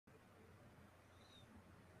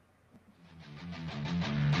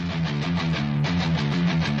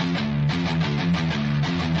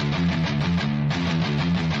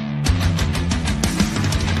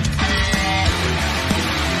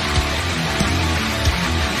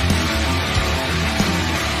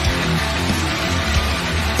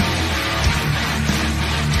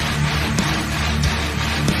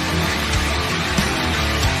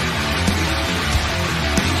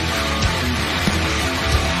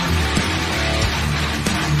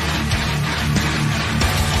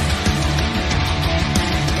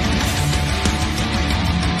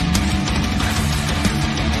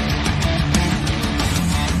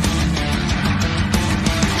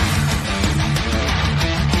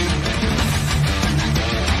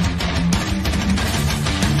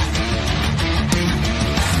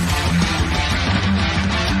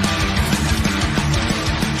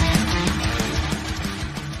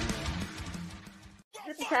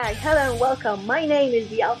Hi, hello and welcome. My name is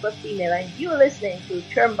the Alpha Female and you're listening to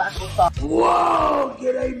Turnbuckle Talk. Whoa!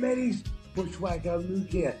 G'day, mateys. Bushwhacker Luke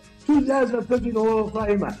here. 2015 Hall of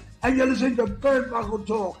Famer. And you're listening to Turnbuckle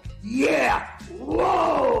Talk. Yeah!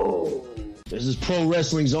 Whoa! This is pro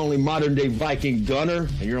wrestling's only modern day Viking Gunner,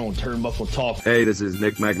 and you're on Turnbuckle Talk. Hey, this is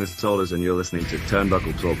Nick Magnus Solis, and you're listening to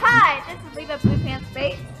Turnbuckle Talk. Hi, this is Leva Blue Pants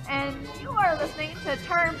Bates, and you are listening to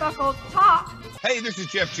Turnbuckle Talk. Hey, this is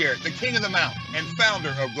Jeff Jarrett, the king of the mountain and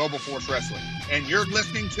founder of Global Force Wrestling, and you're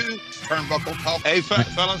listening to Turnbuckle Talk. Hey,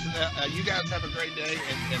 fellas, you guys have a great day,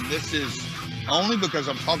 and this is only because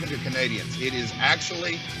I'm talking to Canadians. It is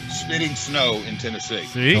actually spitting snow in Tennessee.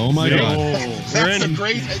 See? Oh my God! That's a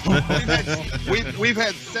great. We've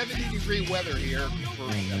had 70-degree weather here.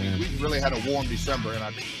 We really had a warm December, and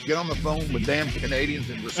I get on the phone with damn Canadians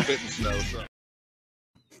and we're spitting snow. So.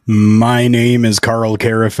 My name is Carl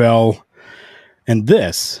Carafel, and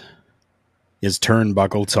this is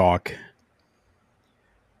Turnbuckle Talk.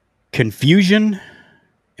 Confusion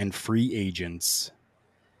and free agents.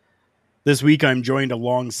 This week, I'm joined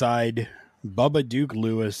alongside Bubba Duke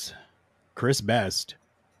Lewis, Chris Best,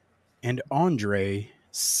 and Andre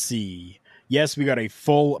C. Yes, we got a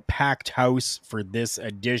full packed house for this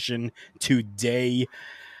edition today,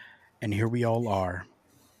 and here we all are.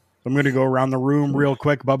 I'm going to go around the room real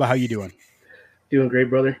quick. Bubba, how you doing? Doing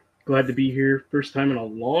great, brother. Glad to be here. First time in a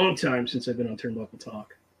long time since I've been on Turnbuckle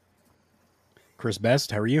Talk. Chris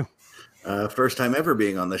Best, how are you? First time ever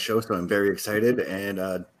being on the show, so I'm very excited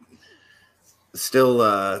and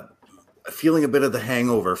still feeling a bit of the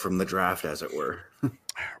hangover from the draft, as it were.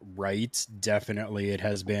 Right, definitely. It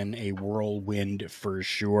has been a whirlwind for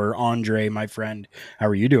sure. Andre, my friend, how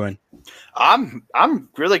are you doing? I'm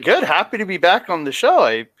really good. Happy to be back on the show.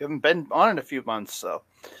 I haven't been on in a few months, so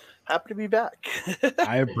happy to be back.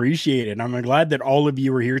 I appreciate it. I'm glad that all of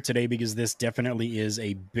you are here today because this definitely is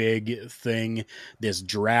a big thing, this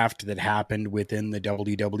draft that happened within the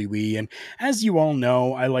WWE. And as you all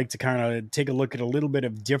know, I like to kind of take a look at a little bit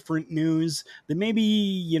of different news that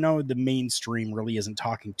maybe, the mainstream really isn't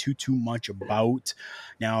talking too much about.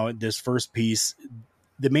 Now, this first piece,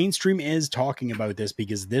 the mainstream is talking about this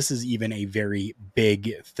because this is even a very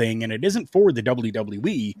big thing, and it isn't for the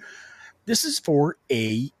WWE. This is for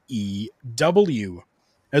AEW.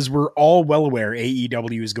 As we're all well aware,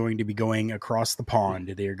 AEW is going to be going across the pond.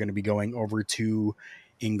 They are going to be going over to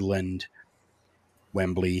England,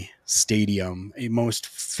 Wembley Stadium, a most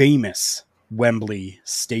famous Wembley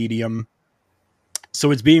Stadium.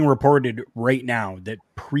 So it's being reported right now that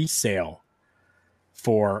pre-sale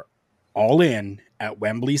for All In at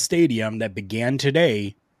Wembley Stadium that began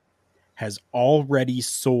today has already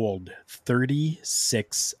sold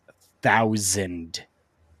 36,000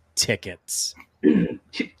 tickets.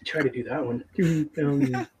 Try to do that one.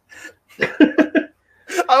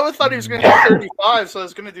 I always thought he was going to do 35, so I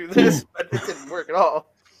was going to do this, but it didn't work at all.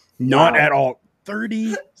 Not at all.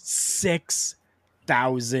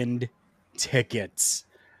 36,000 tickets.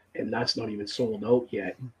 And that's not even sold out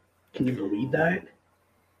yet. Can you believe that?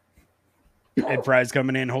 Ed Fry's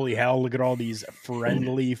coming in. Holy hell, look at all these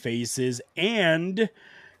friendly faces. And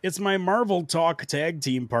it's my Marvel Talk tag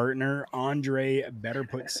team partner, Andre. Better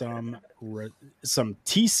put some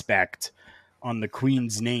T-spect on the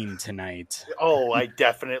Queen's name tonight. Oh, I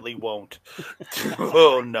definitely won't.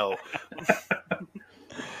 Oh, no.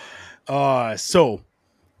 So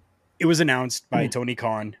it was announced by Tony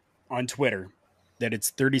Khan on Twitter that it's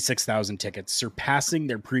 36,000 tickets, surpassing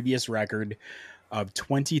their previous record of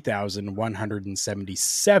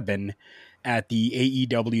 20,177 at the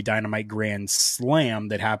AEW Dynamite Grand Slam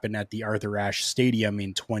that happened at the Arthur Ashe Stadium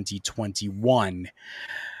in 2021.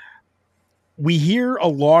 We hear a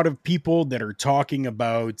lot of people that are talking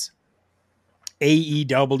about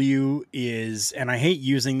AEW is, and I hate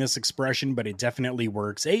using this expression, but it definitely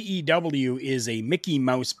works. AEW is a Mickey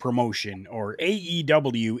Mouse promotion, or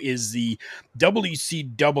AEW is the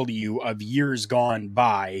WCW of years gone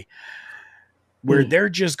by, where they're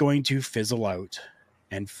just going to fizzle out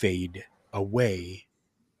and fade away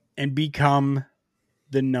and become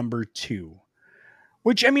the number two.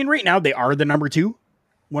 Which, I mean, right now they are the number two.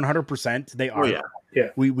 100%. They are. Oh, yeah.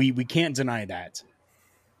 We can't deny that.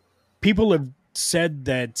 People have said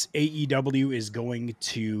that AEW is going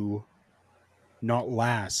to not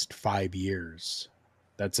last 5 years.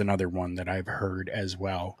 That's another one that I've heard as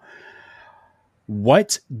well.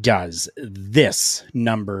 What does this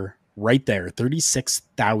number right there,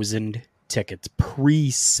 36,000 tickets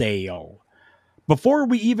pre-sale, before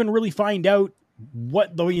we even really find out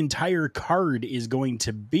what the entire card is going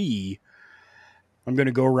to be, I'm going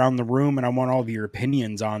to go around the room and I want all of your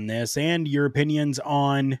opinions on this and your opinions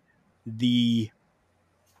on the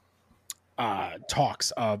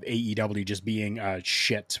talks of AEW just being a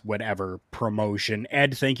shit whatever promotion.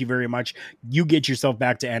 Ed, thank you very much. You get yourself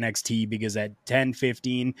back to NXT, because at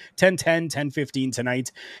 10:15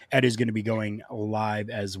 tonight, Ed is going to be going live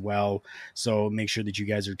as well. So make sure that you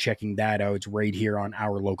guys are checking that out right here on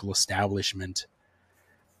our local establishment.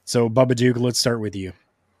 So Bubba Duke, let's start with you.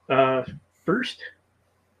 First,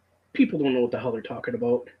 people don't know what the hell they're talking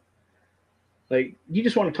about. Like, you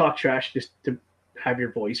just want to talk trash just to have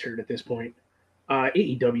your voice heard at this point.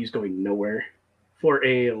 AEW is going nowhere for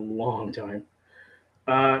a long time.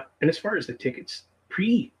 And as far as the tickets,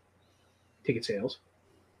 pre-ticket sales,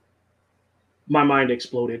 my mind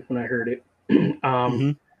exploded when I heard it.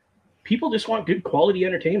 People just want good quality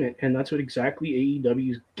entertainment, and that's what exactly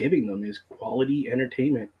AEW is giving them, is quality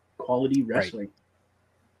entertainment, quality wrestling. Right.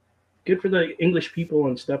 Good for the English people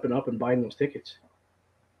on stepping up and buying those tickets.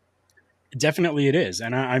 Definitely it is.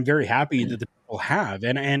 And I'm very happy that the people have.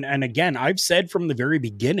 And again, I've said from the very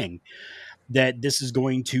beginning that this is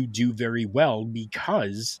going to do very well,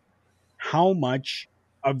 because how much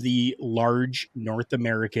of the large North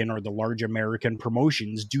American or the large American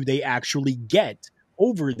promotions do they actually get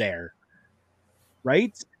over there?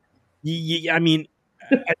 Right? I mean,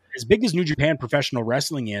 as big as New Japan Professional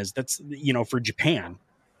Wrestling is, that's, for Japan,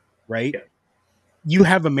 right? Yeah. You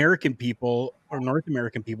have American people or North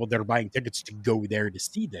American people that are buying tickets to go there to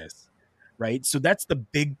see this, right? So that's the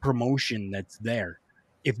big promotion that's there.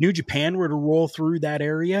 If New Japan were to roll through that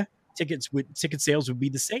area, ticket sales would be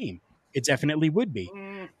the same. It definitely would be.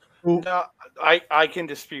 No, I can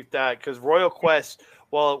dispute that, because Royal Quest,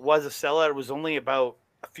 while it was a sellout, it was only about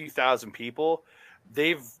a few thousand people.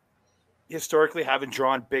 They've historically haven't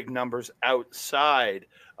drawn big numbers outside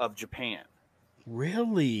of Japan.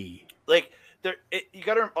 Really? Like, you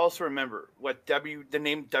got to also remember what the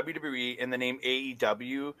name WWE and the name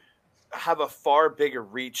AEW have a far bigger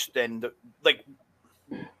reach than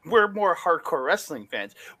we're more hardcore wrestling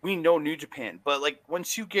fans. We know New Japan, but like,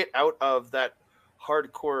 once you get out of that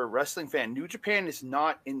hardcore wrestling fan, New Japan is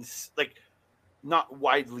not not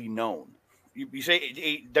widely known. You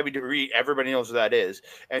say WWE, everybody knows what that is,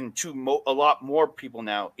 and to a lot more people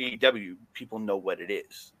now, AEW people know what it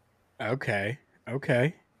is. Okay.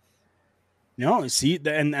 No, see,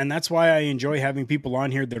 and that's why I enjoy having people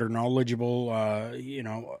on here that are knowledgeable,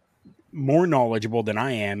 more knowledgeable than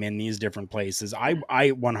I am in these different places. I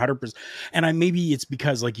 100%, and maybe it's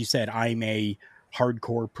because, like you said, I'm a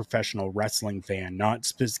hardcore professional wrestling fan,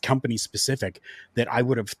 not company specific, that I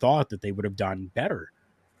would have thought that they would have done better.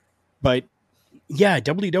 But yeah,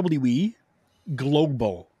 WWE,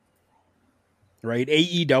 global, right?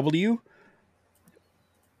 AEW,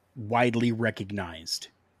 widely recognized.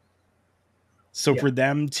 So for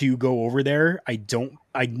them to go over there, I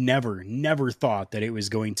never thought that it was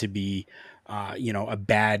going to be, a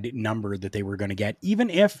bad number that they were going to get. Even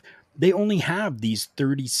if they only have these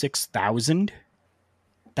 36,000,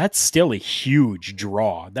 that's still a huge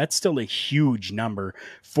draw. That's still a huge number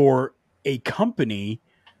for a company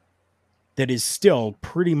that is still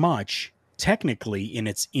pretty much technically in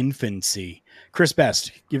its infancy. Chris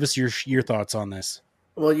Best, give us your thoughts on this.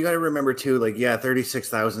 Well, you got to remember too,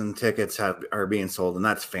 36,000 tickets are being sold, and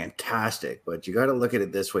that's fantastic. But you got to look at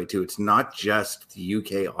it this way too. It's not just the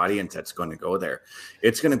UK audience that's going to go there.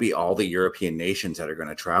 It's going to be all the European nations that are going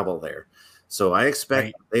to travel there. So I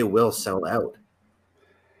expect they will sell out.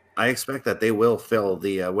 I expect that they will fill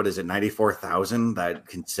the 94,000 that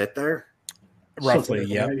can sit there. Roughly,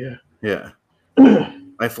 yeah.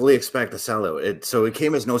 I fully expect a sellout. So it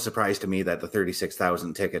came as no surprise to me that the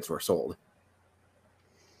 36,000 tickets were sold.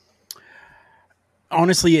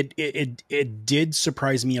 Honestly, it did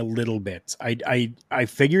surprise me a little bit. I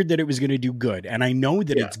figured that it was going to do good, and I know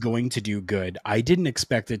that it's going to do good. I didn't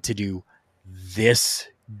expect it to do this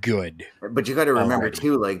good. But you got to remember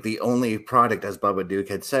too, the only product, as Bubba Duke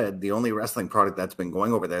had said, the only wrestling product that's been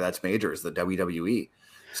going over there that's major is the WWE.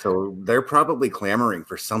 So they're probably clamoring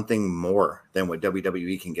for something more than what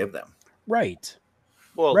WWE can give them. Right.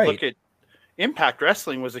 Well, look at Impact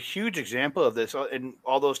Wrestling was a huge example of this in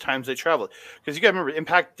all those times they traveled. Because you got to remember,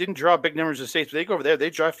 Impact didn't draw big numbers in the States, but they go over there, they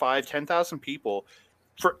draw 5,000-10,000 people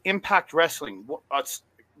for Impact Wrestling, a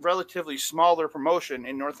relatively smaller promotion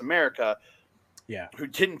in North America. Yeah, who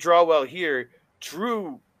didn't draw well here,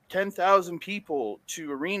 drew 10,000 people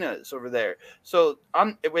to arenas over there. So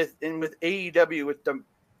with AEW,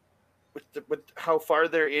 with how far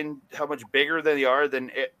they're in, how much bigger they are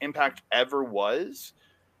than Impact ever was,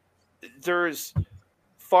 there's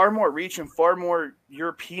far more reach and far more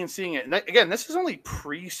Europeans seeing it. And again, this is only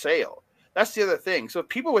pre-sale. That's the other thing. So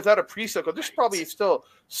people without a pre-sale, there's probably still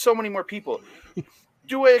so many more people.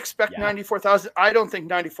 Do I expect Yeah. 94,000? I don't think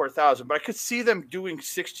 94,000, but I could see them doing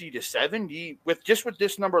 60 to 70 with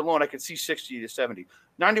this number alone. I could see 60 to 70.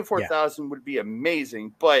 94,000 would be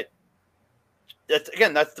amazing, but that's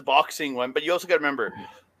the boxing one. But you also got to remember,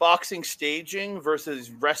 boxing staging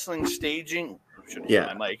versus wrestling staging.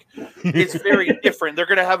 Yeah. My mic. It's very different. They're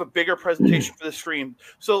going to have a bigger presentation for the stream.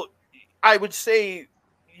 So I would say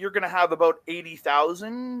you're going to have about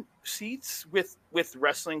 80,000 seats with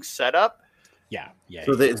wrestling setup. Yeah.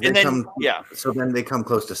 So So then they come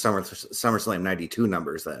close to SummerSlam '92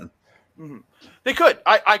 numbers. Then they could.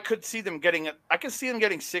 I could see them getting it. I could see them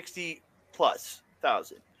getting 60 plus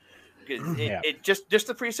thousand. It just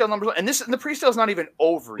the pre-sale numbers, and the pre-sale is not even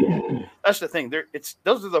over yet. That's the thing.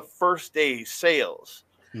 Those are the first day sales.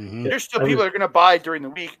 Mm-hmm. There's still people that are going to buy during the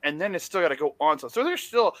week, and then it's still got to go on. So there's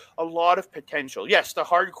still a lot of potential. Yes, the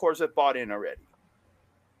hardcores that bought in already.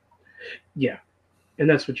 Yeah, and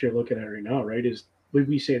that's what you're looking at right now, right? Is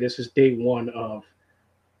we say this is day one of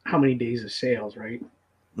how many days of sales, right?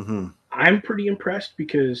 Mm-hmm. I'm pretty impressed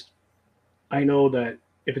because I know that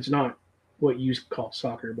if it's not what you call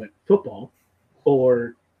soccer, but football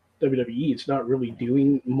or WWE, it's not really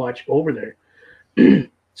doing much over there.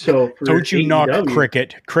 So don't you AEW, knock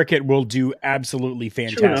cricket? Cricket will do absolutely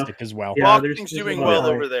fantastic as well. Yeah, boxing's doing well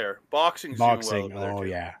over there. Boxing. Oh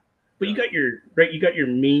yeah. But you got your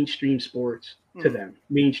mainstream sports to them.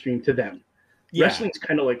 Yeah. Wrestling's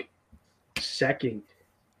kind of like second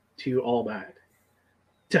to all that.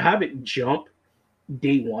 To have it jump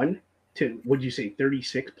day one to, what'd you say,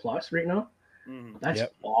 36 plus right now? That's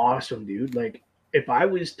awesome, dude. Like, if I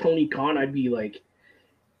was Tony Khan, I'd be like,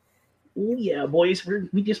 oh yeah, boys,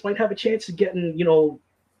 we just might have a chance of getting,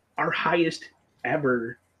 our highest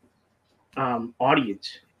ever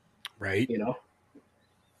audience. Right.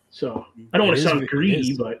 So I don't want to sound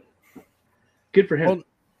greedy, but good for him.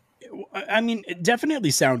 Well, I mean, it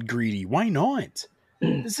definitely sound greedy. Why not?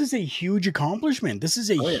 This is a huge accomplishment. This is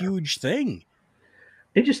a huge thing.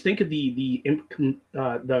 And just think of the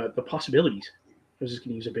possibilities. I was just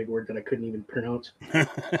going to use a big word that I couldn't even pronounce.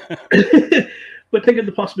 But think of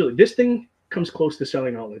the possibility. This thing comes close to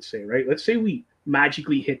selling out, let's say, right? Let's say we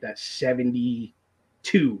magically hit that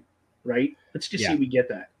 72, right? Let's just say we get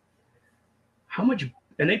that. How much?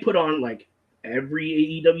 And they put on like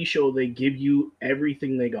every AEW show, they give you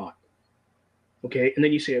everything they got. Okay. And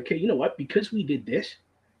then you say, okay, you know what? Because we did this,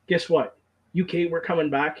 guess what? UK, we're coming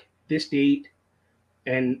back this date,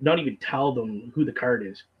 and not even tell them who the card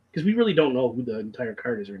is. Because we really don't know who the entire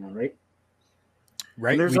card is right now, right?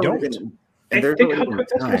 Right. We don't.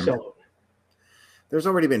 There's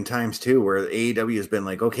already been times too where AEW has been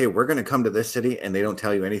like, okay, we're going to come to this city, and they don't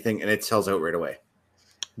tell you anything, and it sells out right away.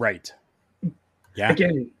 Right. Yeah.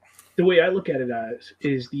 Again, the way I look at it as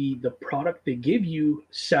is the product they give you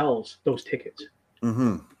sells those tickets.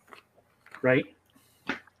 Mm-hmm. Right?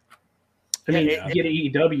 I mean, you get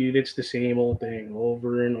AEW, it's the same old thing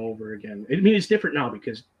over and over again. I mean, it's different now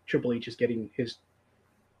because Triple H is getting his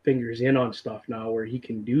fingers in on stuff now where he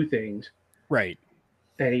can do things. Right.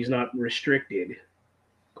 And he's not restricted,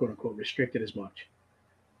 quote unquote, restricted as much.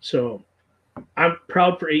 So I'm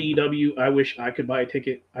proud for AEW. I wish I could buy a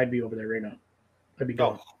ticket. I'd be over there right now. I'd be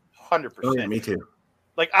going. 100%. Oh, yeah, me too.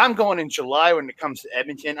 Like, I'm going in July when it comes to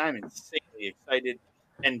Edmonton. I'm insanely excited.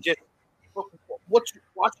 And just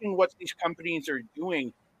watching what these companies are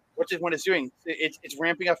doing, what this one is doing, it's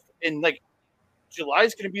ramping up. And, like, July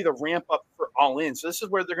is going to be the ramp up for All In. So this is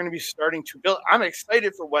where they're going to be starting to build. I'm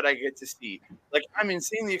excited for what I get to see. Like, I'm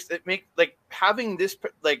insanely excited. Having this,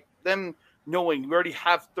 like, them knowing we already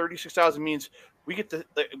have 36,000 means we get to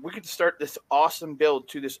start this awesome build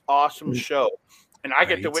to this awesome show. And I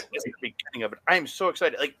get to witness the beginning of it. I am so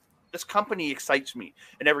excited. Like, this company excites me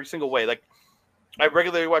in every single way. Like, I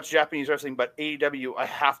regularly watch Japanese wrestling, but AEW, I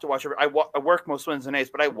have to watch it. I work most Wednesday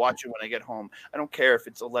nights, but I watch it when I get home. I don't care if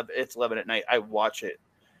it's 11 at night. I watch it.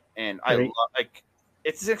 And I love, like,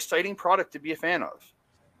 it's an exciting product to be a fan of.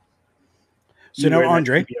 So now,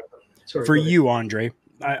 Andre, for you, Andre,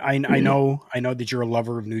 I know that you're a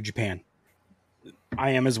lover of New Japan.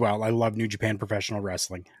 I am as well. I love New Japan Professional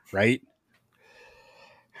Wrestling, right?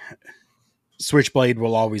 Switchblade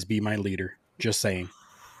will always be my leader. Just saying.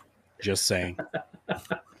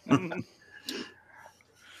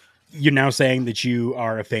 You're now saying that you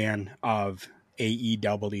are a fan of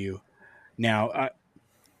AEW. Now,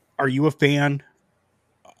 are you a fan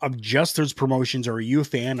of just those promotions, or are you a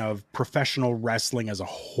fan of professional wrestling as a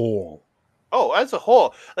whole? Oh, as a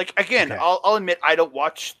whole. Like, again, okay. I'll admit I don't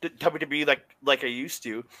watch the WWE like I used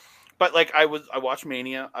to, but like I watch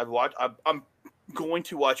Mania. I'm going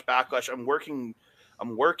to watch Backlash. I'm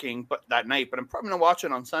working, but that night, but I'm probably gonna watch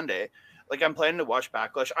it on Sunday. Like I'm planning to watch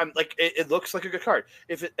Backlash. I'm like, it looks like a good card.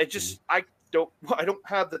 If it just, I don't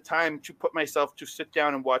have the time to put myself to sit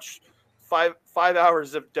down and watch 5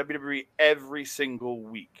 hours of WWE every single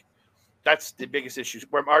week. That's the biggest issue.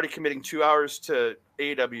 Where I'm already committing 2 hours to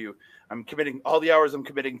AEW. I'm committing all the hours I'm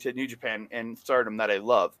committing to New Japan and Stardom that I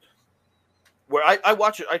love. Where I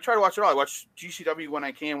watch it, I try to watch it all. I watch GCW when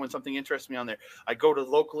I can, when something interests me on there. I go to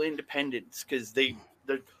local independents because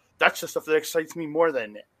that's the stuff that excites me more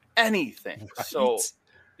than anything. Right. So,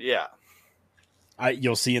 yeah.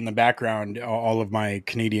 You'll see in the background all of my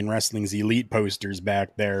Canadian Wrestling's Elite posters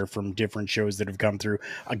back there from different shows that have come through,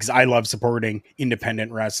 because I love supporting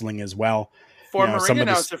independent wrestling as well. Former ring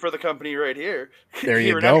announcer for the company right here. There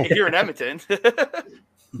you go. Here in Edmonton.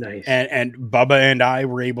 Nice. And Bubba and I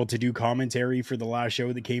were able to do commentary for the last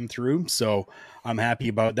show that came through, so I'm happy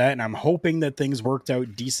about that, and I'm hoping that things worked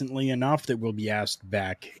out decently enough that we'll be asked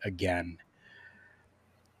back again.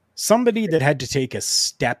 Somebody that had to take a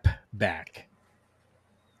step back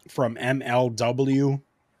from MLW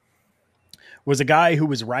was a guy who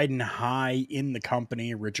was riding high in the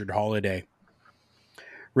company, Richard Holiday.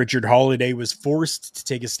 Richard Holiday was forced to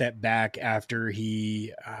take a step back after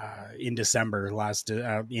he, in December,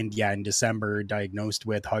 diagnosed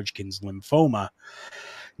with Hodgkin's lymphoma.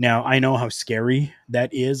 Now, I know how scary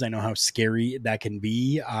that is. I know how scary that can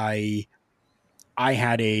be. I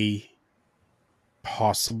had a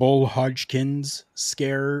possible Hodgkin's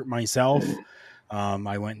scare myself.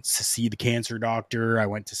 I went to see the cancer doctor. I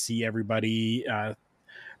went to see everybody.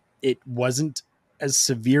 It wasn't as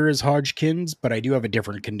severe as Hodgkin's, but I do have a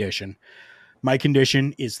different condition. My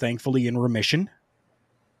condition is thankfully in remission,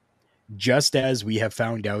 just as we have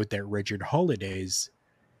found out that Richard Holiday's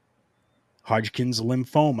Hodgkin's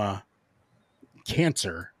lymphoma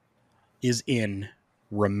cancer is in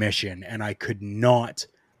remission, and I could not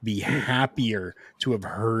be happier to have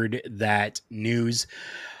heard that news.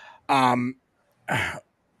 Last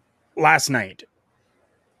night,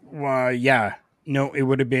 it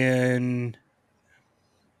would have been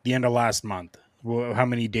the end of last month. Well, how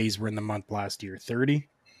many days were in the month last year? 30?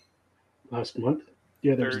 Last month?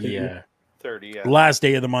 Yeah, 30. Yeah. 30, yeah. Last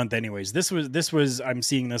day of the month anyways. This was I'm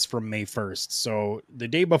seeing this from May 1st. So the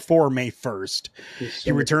day before May 1st,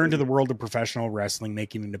 he returned to the world of professional wrestling,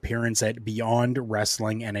 making an appearance at Beyond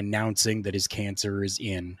Wrestling and announcing that his cancer is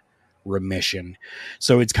in remission.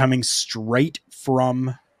 So it's coming straight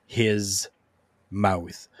from his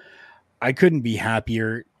mouth. I couldn't be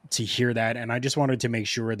happier to hear that, and I just wanted to make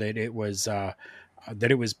sure that it was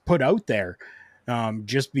put out there,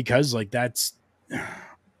 just because that's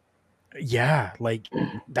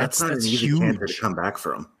that's not an easy huge cancer to come back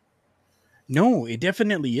from. No, it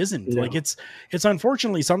definitely isn't. No. It's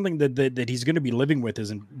unfortunately something that he's going to be living with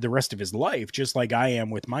the rest of his life, just like I am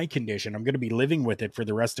with my condition. I'm going to be living with it for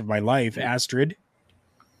the rest of my life. Astrid,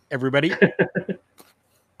 everybody.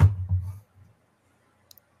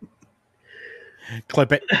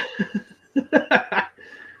 Clip it.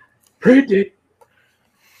 Print it.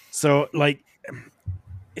 So,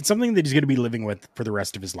 it's something that he's going to be living with for the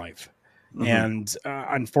rest of his life. Mm-hmm. And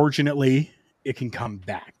unfortunately, it can come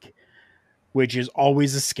back, which is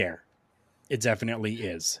always a scare. It definitely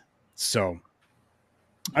is. So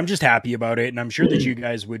I'm just happy about it, and I'm sure that you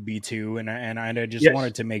guys would be too. And I just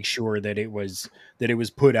wanted to make sure that it was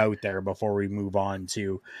put out there before we move on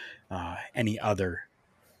to any other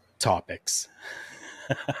topics.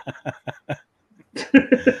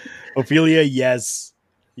 Ophelia, yes.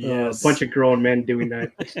 A bunch of grown men doing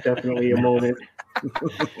that. It's definitely a moment.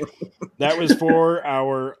 That was for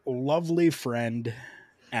our lovely friend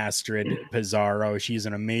Astrid Pizarro. She's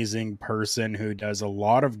an amazing person who does a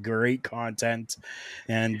lot of great content,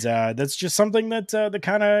 and that's just something that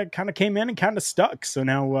kind of came in and kind of stuck. So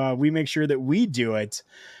now we make sure that we do it,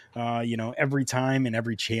 every time and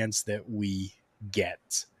every chance that we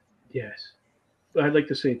get. Yes, I'd like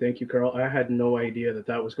to say thank you, Carl. I had no idea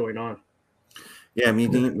that was going on. Yeah, me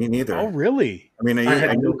neither. Oh, really? I mean,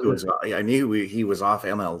 I knew he was off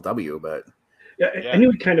MLW, but I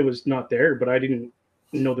knew he kind of was not there, but I didn't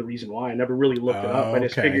know the reason why. I never really looked it up. I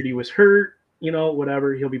just figured he was hurt,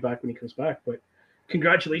 whatever. He'll be back when he comes back. But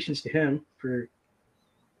congratulations to him for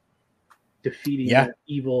defeating that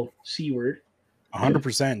evil C word.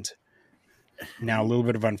 100%. Now, a little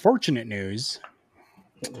bit of unfortunate news.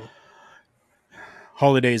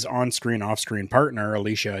 Holiday's on-screen, off-screen partner,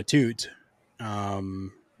 Alicia Atout,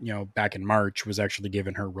 back in March, was actually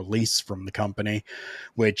given her release from the company,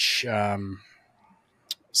 which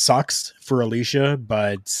sucks for Alicia,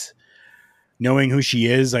 but knowing who she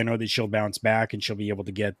is, I know that she'll bounce back and she'll be able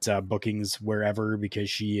to get bookings wherever, because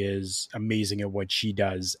she is amazing at what she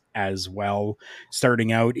does as well.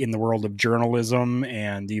 Starting out in the world of journalism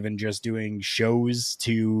and even just doing shows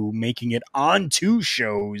to making it onto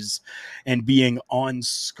shows and being on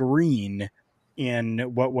screen in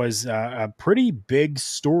what was a pretty big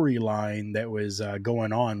storyline that was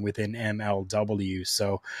going on within MLW.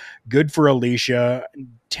 So good for Alicia.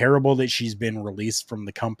 Terrible that she's been released from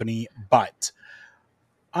the company, but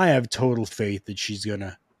I have total faith that she's going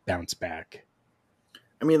to bounce back.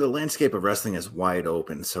 I mean, the landscape of wrestling is wide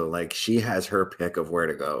open, so like she has her pick of where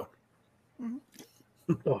to go.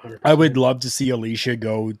 I would love to see Alicia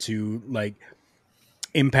go to like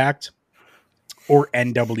Impact or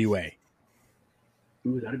NWA.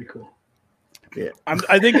 Ooh, that'd be cool. Yeah,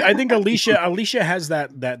 I think Alicia has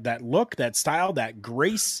that look, that style, that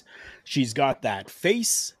grace. She's got that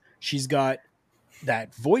face. She's got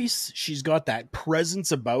that voice. She's got that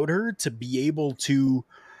presence about her to be able to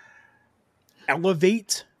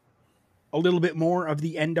elevate a little bit more of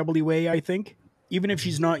the NWA, I think. Even if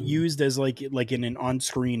she's not used as like in an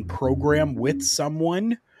on-screen program with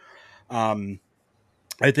someone. I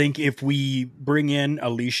think if we bring in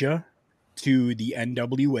Alicia to the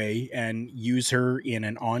NWA and use her in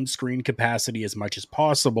an on-screen capacity as much as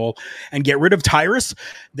possible and get rid of Tyrus,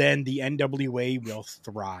 then the NWA will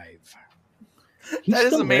thrive. That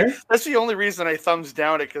is amazing. That's the only reason I thumbs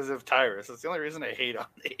down it, because of Tyrus. That's the only reason I hate on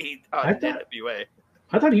NWA.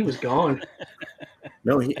 I thought he was gone.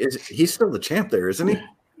 No, he's still the champ there, isn't he?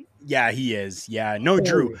 Yeah, he is. Yeah. No,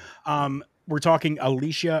 Drew. We're talking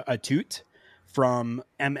Alicia Atout from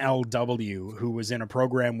MLW, who was in a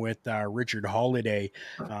program with Richard Holiday.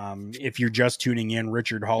 If you're just tuning in,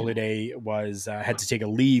 Richard Holiday was had to take a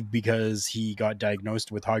leave because he got diagnosed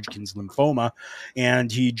with Hodgkin's lymphoma, and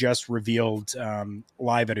he just revealed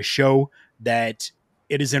live at a show that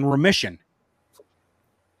it is in remission.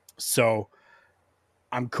 So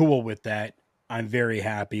I'm cool with that. I'm very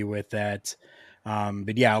happy with that.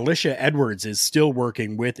 But yeah, Alicia Edwards is still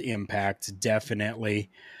working with Impact, definitely.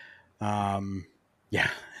 Yeah,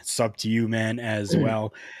 it's up to you, man, as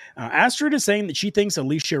well. Astrid is saying that she thinks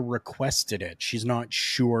Alicia requested it. She's not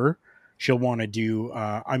sure. She'll want to do,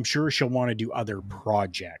 I'm sure she'll want to do other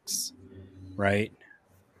projects, right?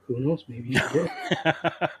 Who knows? Maybe she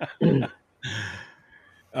did.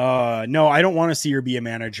 No, I don't want to see her be a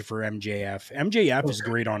manager for MJF. MJF is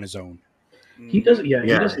great on his own. He doesn't. Yeah, he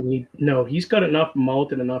doesn't need. No, he's got enough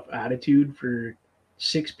mouth and enough attitude for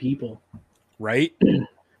 6 people. Right?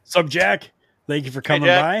 Sup, Jack? Thank you for coming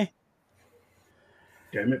by.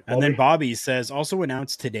 Damn it, and then Bobby says, also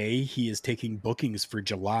announced today he is taking bookings for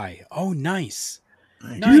July. Oh, nice.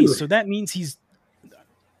 Nice. So that means he's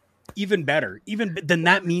even better. Even then,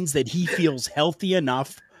 that means that he feels healthy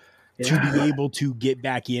enough to be able to get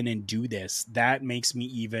back in and do this. That makes me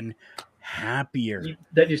even happier.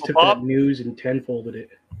 That just took that news and tenfolded it.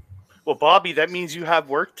 Well, Bobby, that means you have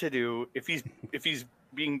work to do. If he's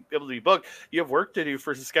being able to be booked, you have work to do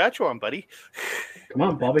for Saskatchewan, buddy. Come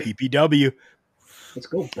on, Bobby. PPW. Let's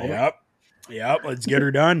go, Bobby. Yep. Let's get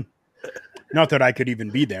her done. Not that I could even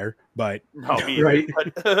be there, but right.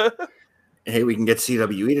 Hey, we can get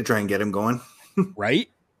CWE to try and get him going. Right.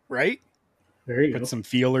 There you Put go. some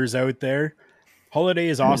feelers out there. Holiday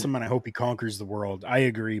is awesome, and I hope he conquers the world. I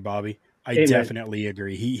agree, Bobby. I definitely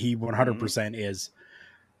agree. He 100% is.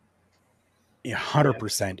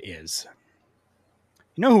 100% is.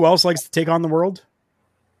 You know who else likes to take on the world?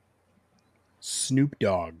 Snoop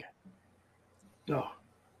Dogg. Oh.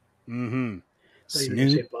 Mm-hmm.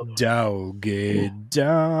 Snoop Dogg.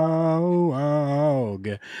 Dogg.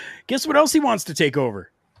 Guess what else he wants to take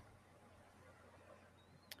over?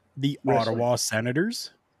 The Ottawa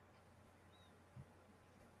Senators.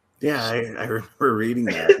 Yeah, I remember reading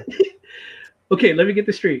that. Okay, let me get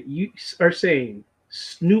this straight. You are saying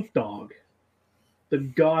Snoop Dogg, the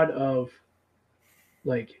god of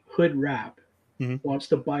like hood rap, wants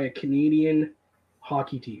to buy a Canadian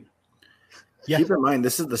hockey team. Yeah. Keep in mind,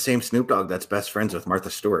 this is the same Snoop Dogg that's best friends with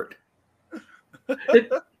Martha Stewart.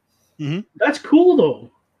 That's cool,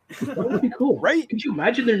 though. That would be cool, right? Could you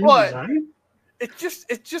imagine their new design?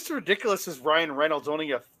 It's just ridiculous as Ryan Reynolds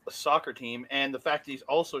owning a soccer team, and the fact that he's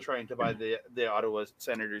also trying to buy the Ottawa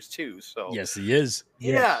Senators too. So yes, he is.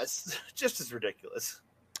 Yeah, it's just as ridiculous.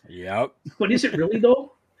 Yep. But is it really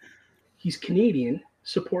though? He's Canadian,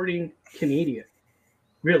 supporting Canadian.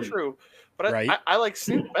 Really true, but I like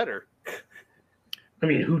Snoop better. I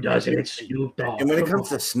mean, who doesn't? It's Snoop Dogg. And when it comes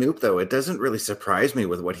to Snoop, though, it doesn't really surprise me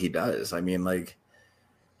with what he does. I mean, like,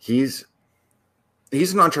 he's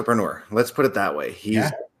an entrepreneur. Let's put it that way.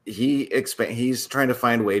 He's he's trying to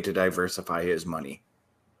find a way to diversify his money.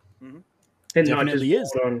 Mm-hmm. And Definitely not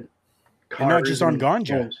is. just on And not cars just on and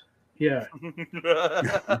ganja. phones. Yeah.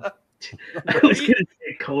 I was going to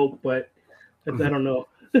say coke, but I don't know.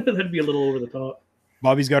 That'd be a little over the top.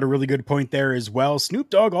 Bobby's got a really good point there as well. Snoop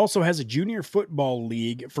Dogg also has a junior football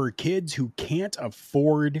league for kids who can't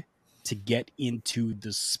afford to get into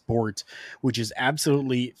the sport, which is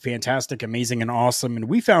absolutely fantastic, amazing, and awesome. And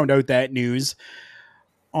we found out that news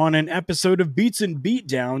on an episode of Beats and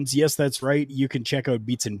Beatdowns. Yes, that's right. You can check out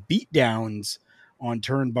Beats and Beatdowns on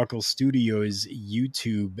Turnbuckle Studios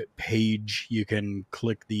YouTube page. You can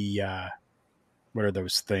click the what are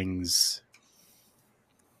those things?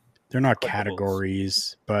 They're not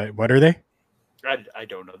categories, but what are they? I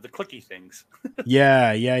don't know. The clicky things.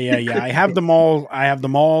 Yeah. I have them all. I have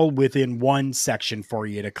them all within one section for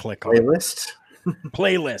you to click on.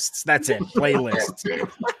 Playlists. That's it. Playlists.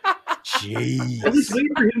 Jeez. I was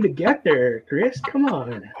waiting for him to get there, Chris. Come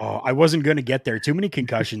on. Oh, I wasn't going to get there. Too many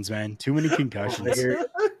concussions, man. Too many concussions.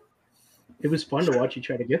 It was fun to watch you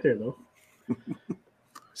try to get there, though.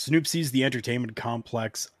 Snoop sees the entertainment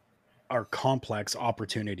complex are complex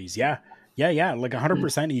opportunities. Yeah. Like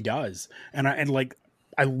 100% he does. And I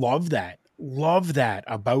love that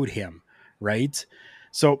about him. Right.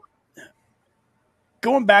 So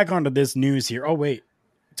going back onto this news here. Oh, wait,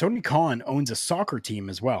 Tony Khan owns a soccer team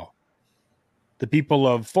as well. The people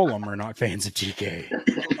of Fulham are not fans of TK.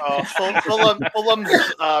 Fulham's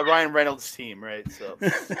Ryan Reynolds' team, right? So,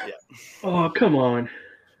 yeah. Oh, come on.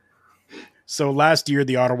 So last year,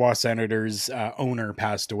 the Ottawa Senators owner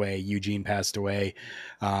passed away. Eugene passed away.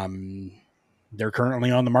 They're currently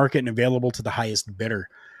on the market and available to the highest bidder.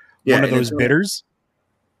 Yeah, one of those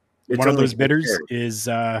bidders is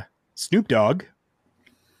Snoop Dogg.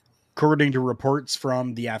 According to reports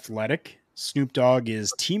from The Athletic, Snoop Dogg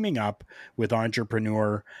is teaming up with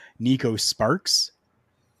entrepreneur Nico Sparks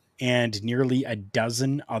and nearly a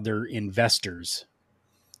dozen other investors,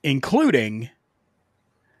 including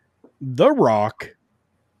The Rock,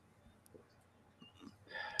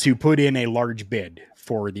 to put in a large bid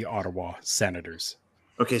for the Ottawa Senators.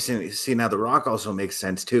 Okay, see now The Rock also makes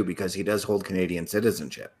sense too because he does hold Canadian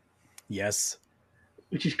citizenship. Yes.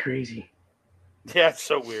 Which is crazy. Yeah, it's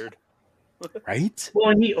so weird. Right? Well,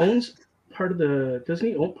 and he owns doesn't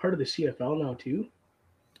he own part of the CFL now too?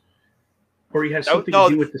 Or he has something to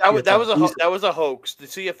do with the CFL? That was a hoax. The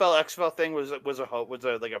CFL XFL thing was a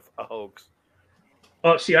hoax.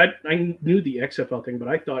 Oh, see, I knew the XFL thing, but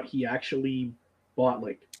I thought he actually bought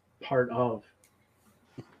like part of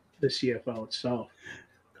the CFL itself.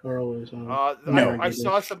 Carl is no. I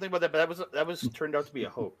saw something about that, but that was turned out to be a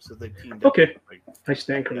hoax. So they teamed up. Okay, I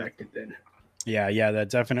stand corrected then. Yeah, that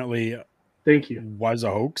definitely. Thank you. Was a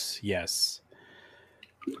hoax, yes.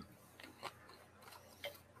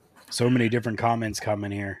 So many different comments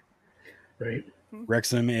coming here. Right.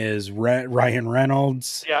 Wrexham is Ryan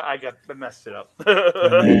Reynolds. Yeah, I messed it up.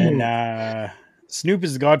 And then Snoop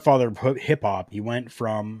is the godfather of hip hop. He went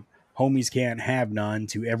from homies can't have none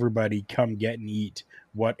to everybody come get and eat.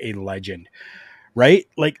 What a legend. Right?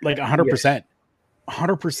 Like 100%.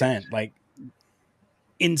 100%. Like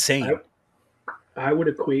insane. I would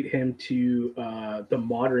equate him to the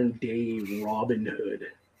modern day Robin Hood.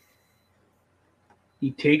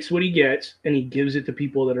 He takes what he gets and he gives it to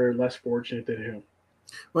people that are less fortunate than him.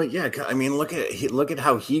 Well, yeah, I mean, look at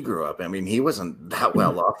how he grew up. I mean, he wasn't that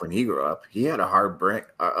well off when he grew up. He had a hard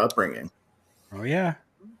upbringing. Oh yeah,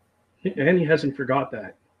 and he hasn't forgot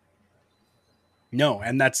that. No,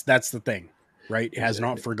 and that's the thing, right? Exactly. Has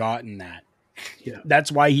not forgotten that. Yeah,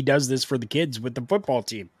 that's why he does this for the kids with the football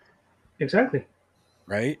team. Exactly.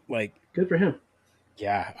 Right? Like, good for him.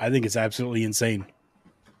 Yeah, I think it's absolutely insane.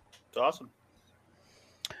 It's awesome.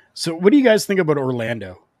 So, what do you guys think about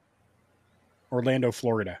Orlando,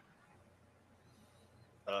 Florida?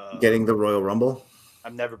 Getting the Royal Rumble?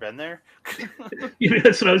 I've never been there. Yeah,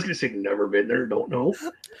 that's what I was going to say. Never been there. Don't know.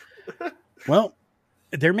 Well,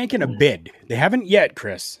 they're making a bid. They haven't yet,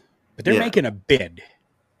 Chris, but they're making a bid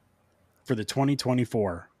for the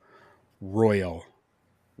 2024 Royal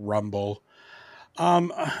Rumble.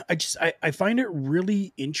 I find it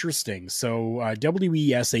really interesting. So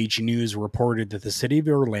WESH News reported that the city of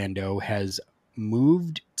Orlando has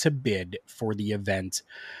moved to bid for the event,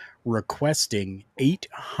 requesting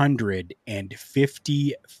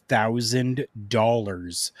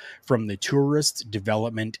 $850,000 from the Tourist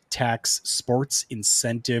Development Tax Sports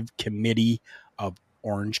Incentive Committee of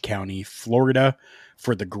Orange County, Florida,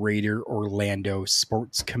 for the Greater Orlando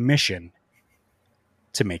Sports Commission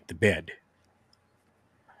to make the bid.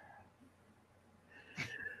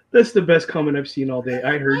 That's the best comment I've seen all day.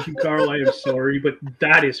 I heard you, Carl. I am sorry, but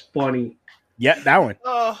that is funny. Yeah, that one.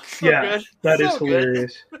 Oh, so Yeah, good. that is So good.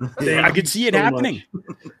 hilarious. I could see it happening.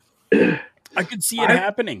 I could see it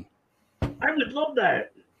happening. I would love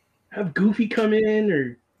that. Have Goofy come in,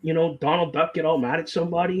 or Donald Duck get all mad at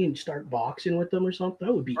somebody and start boxing with them or something.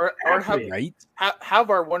 That would be Or epic. have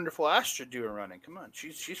our wonderful Astrid do a running. Come on,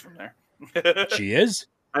 she's from there. She is.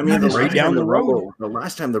 I mean, right down the road. The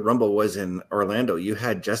last time the Rumble was in Orlando, you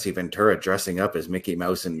had Jesse Ventura dressing up as Mickey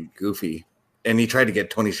Mouse and Goofy, and he tried to get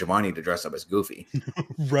Tony Schiavone to dress up as Goofy.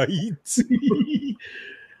 Right.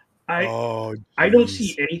 I don't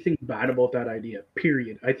see anything bad about that idea.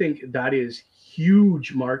 Period. I think that is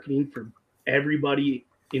huge marketing for everybody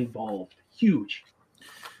involved. Huge.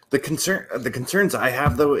 The concerns I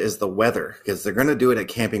have though is the weather, because they're going to do it at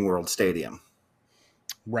Camping World Stadium.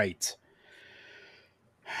 Right.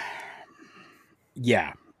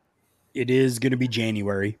 Yeah. It is going to be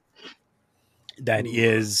January. That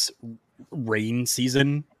is rain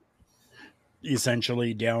season,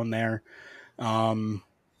 essentially, down there.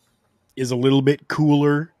 Is a little bit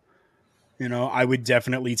cooler. I would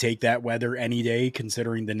definitely take that weather any day,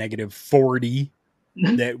 considering the negative 40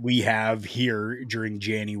 that we have here during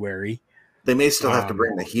January. They may still have to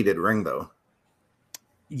bring the heated ring, though.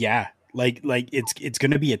 Yeah, like it's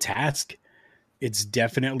going to be a task. It's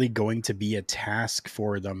definitely going to be a task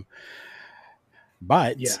for them.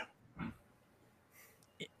 But yeah,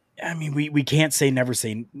 I mean, we can't say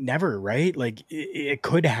never, right? Like it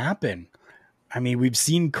could happen. I mean, we've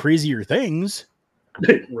seen crazier things.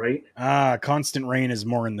 Right. Constant rain is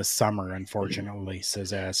more in the summer, unfortunately,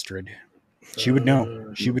 says Astrid. She would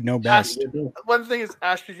know. She would know best. One thing is,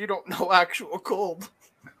 Astrid, you don't know actual cold.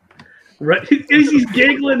 Right. He's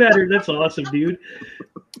giggling at her. That's awesome, dude.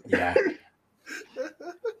 Yeah.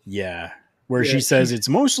 Yeah. Where she says it's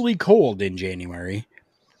mostly cold in January.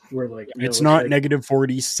 We're like, it's not negative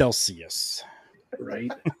 40 Celsius.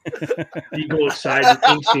 Right. You go outside and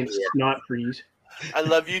instant not freeze. I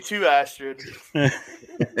love you too, Astrid.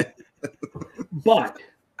 But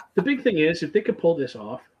the big thing is, if they could pull this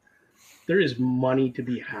off, there is money to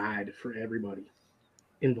be had for everybody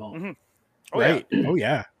involved. Mm-hmm. Right. Oh,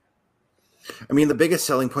 yeah. I mean, the biggest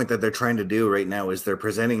selling point that they're trying to do right now is they're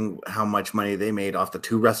presenting how much money they made off the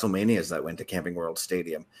 2 WrestleManias that went to Camping World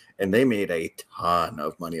Stadium. And they made a ton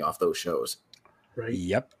of money off those shows. Right.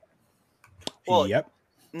 Yep. Well,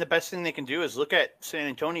 and the best thing they can do is look at San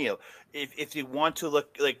Antonio. If you want to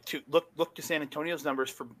look to San Antonio's numbers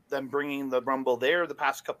for them bringing the Rumble there the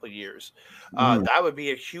past couple of years, that would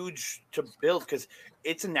be a huge to build, because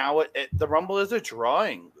it's now the Rumble is a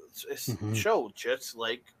drawing show, just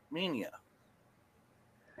like Mania.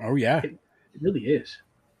 Oh yeah, it really is.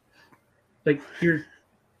 Like your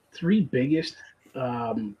 3 biggest,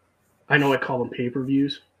 I know I call them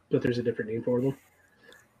pay-per-views, but there's a different name for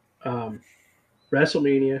them.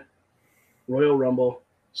 WrestleMania, Royal Rumble,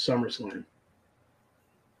 SummerSlam.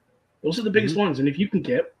 Those are the biggest ones. And if you can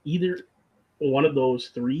get either one of those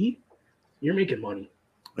 3, you're making money.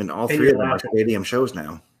 And all 3 of them are stadium shows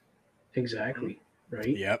now. Exactly.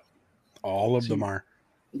 Right? Yep. All of them are.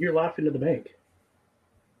 You're laughing to the bank.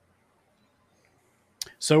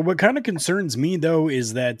 So what kind of concerns me, though,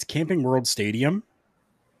 is that Camping World Stadium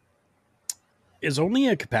is only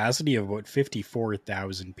a capacity of about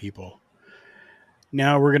 54,000 people.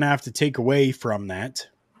 Now we're going to have to take away from that,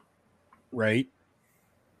 right?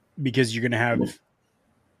 Because you're going to have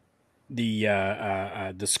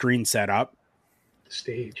the screen set up. The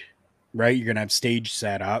stage. Right? You're going to have stage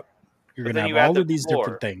set up. You're going to have all of these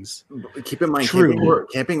different things. Keep in mind,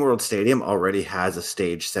 Camping World Stadium already has a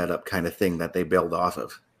stage setup kind of thing that they build off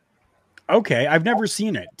of. Okay, I've never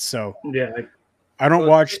seen it, so yeah, I don't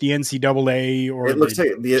watch the NCAA or. It looks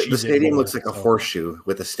like the stadium looks like a horseshoe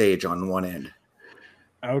with a stage on one end.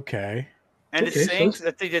 Okay. And it's saying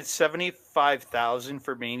that they did 75,000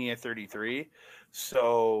 for Mania 33.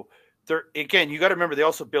 So they're again, you got to remember they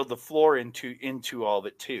also build the floor into all of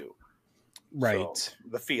it too. Right. So,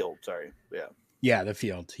 the field, sorry. Yeah. Yeah, the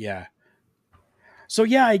field. Yeah. So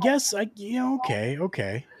yeah, I guess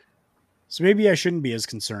okay. So maybe I shouldn't be as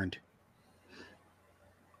concerned.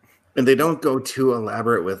 And they don't go too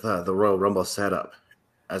elaborate with the Royal Rumble setup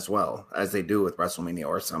as well as they do with WrestleMania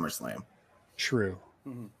or SummerSlam. True.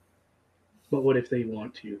 Mm-hmm. But what if they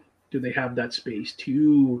want to? Do they have that space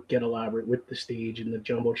to get elaborate with the stage and the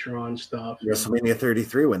Jumbotron stuff? WrestleMania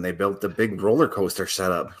 33 when they built the big roller coaster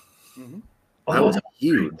setup. Mm-hmm. That was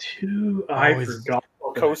huge. I forgot.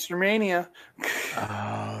 Coaster Mania.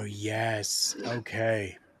 Oh, yes.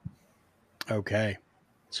 Okay.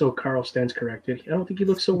 So Carl stands corrected. I don't think he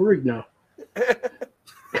looks so worried now.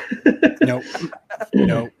 Nope.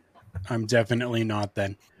 I'm definitely not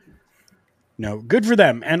then. No, good for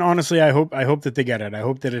them. And honestly, I hope that they get it. I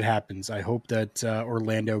hope that it happens. I hope that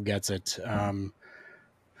Orlando gets it. The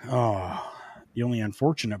only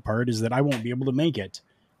unfortunate part is that I won't be able to make it.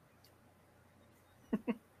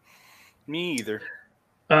 Me either.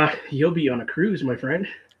 You'll be on a cruise, my friend.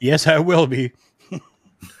 Yes, I will be.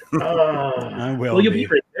 I will Well, you'll be. be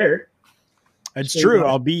right there. It's So, true.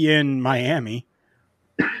 I'll be in Miami.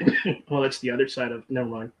 Well, that's the other side of. Never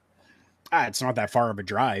mind. It's not that far of a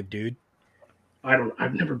drive, dude.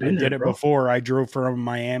 I've never been I there. did it before. I drove from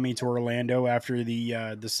Miami to Orlando after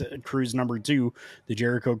the cruise number 2, the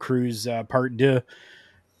Jericho cruise part 2.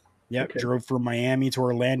 Yep, Okay. drove from Miami to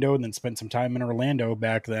Orlando and then spent some time in Orlando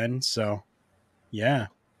back then. So, yeah.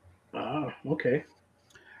 Okay.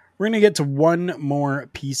 We're going to get to one more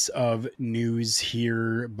piece of news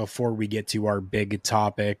here before we get to our big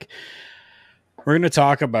topic. We're going to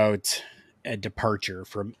talk about a departure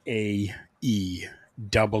from AEW.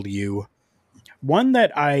 One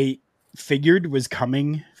that I figured was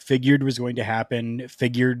coming, figured was going to happen,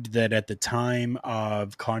 figured that at the time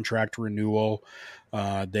of contract renewal,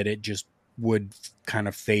 that it just would kind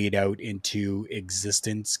of fade out into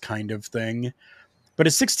existence kind of thing. But a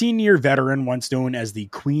 16-year veteran, once known as the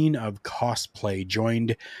Queen of Cosplay,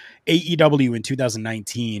 joined AEW in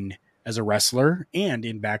 2019 as a wrestler and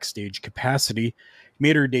in backstage capacity.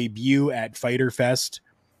 Made her debut at Fyter Fest.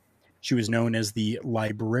 She was known as the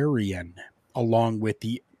Librarian, along with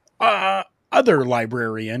the other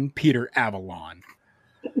librarian, Peter Avalon.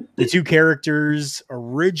 The two characters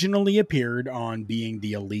originally appeared on Being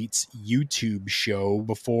the Elite's YouTube show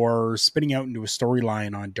before spinning out into a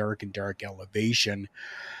storyline on Dark and Dark Elevation.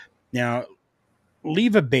 Now,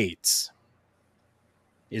 Leva Bates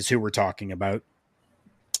is who we're talking about.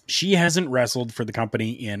 She hasn't wrestled for the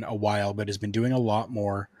company in a while, but has been doing a lot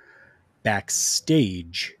more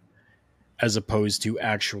backstage as opposed to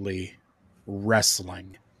actually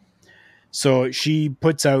wrestling. So she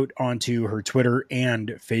puts out onto her Twitter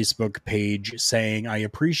and Facebook page saying, "I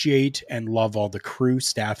appreciate and love all the crew,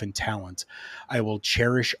 staff, and talent. I will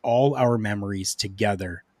cherish all our memories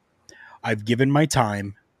together. I've given my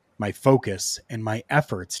time, my focus, and my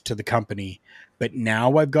efforts to the company, but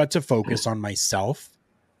now I've got to focus on myself,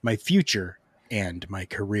 my future, and my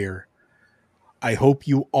career. I hope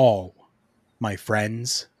you all, my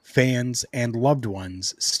friends, fans, and loved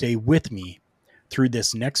ones, stay with me through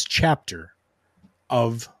this next chapter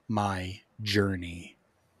of my journey."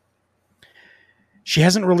 She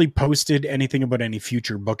hasn't really posted anything about any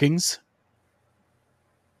future bookings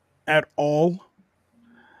at all,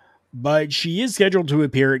 but she is scheduled to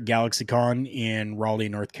appear at GalaxyCon in Raleigh,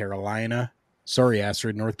 North Carolina. Sorry,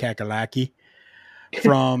 Astrid, North Kakalaki,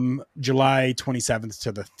 from July 27th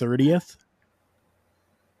to the 30th.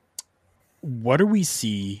 What do we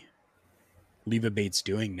see Leva Bates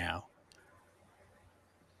doing now?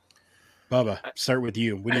 Bubba, start with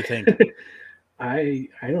you. What do you think? I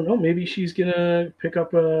don't know. Maybe she's gonna pick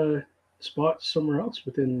up a spot somewhere else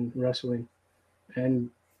within wrestling and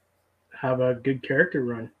have a good character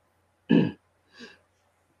run.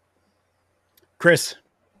 Chris.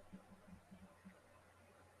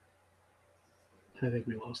 I think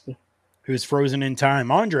we lost him. Who's frozen in time?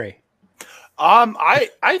 Andre.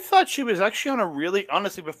 I thought she was actually on a really,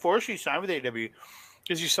 honestly, before she signed with AEW,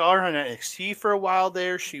 because you saw her on NXT for a while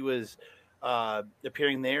there. She was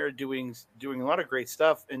appearing there, doing a lot of great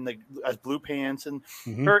stuff as Blue Pants, and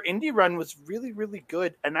her indie run was really, really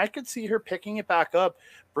good. And I could see her picking it back up,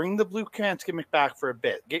 bring the Blue Pants gimmick back for a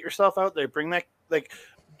bit, get yourself out there, bring that,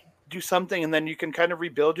 do something, and then you can kind of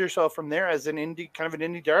rebuild yourself from there as an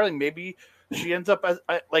indie darling. Maybe she ends up as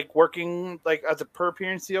working as a per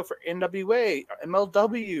appearance deal for NWA,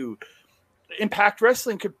 MLW, Impact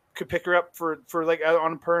Wrestling could pick her up for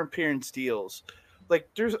on per appearance deals.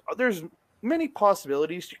 There's many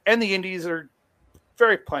possibilities, and the indies are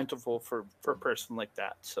very plentiful for a person like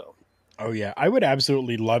that. So, oh yeah, I would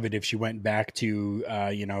absolutely love it if she went back to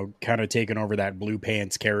kind of taking over that Blue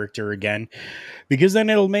Pants character again, because then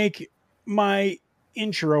it'll make my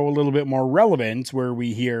intro a little bit more relevant, where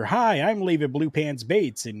we hear, "Hi, I'm Leva Blue Pants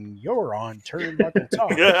Bates, and you're on Turnbuckle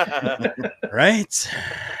Talk." Right?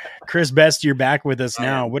 Chris Best, you're back with us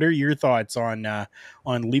now. What are your thoughts on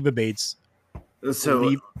Leva Bates?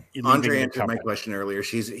 So Andre answered my question earlier.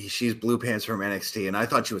 She's Blue Pants from NXT, and I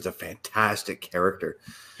thought she was a fantastic character.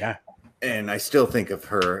 Yeah. And I still think of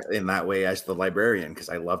her in that way as the librarian, because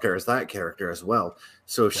I loved her as that character as well.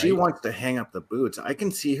 So if she wants to hang up the boots, I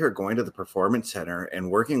can see her going to the Performance Center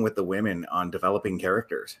and working with the women on developing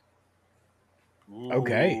characters.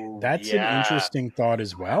 Okay. That's an interesting thought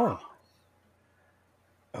as well.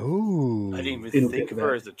 Oh, I didn't even Didn't think think of of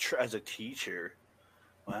her as a teacher.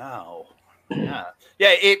 Wow. Yeah.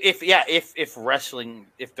 If wrestling,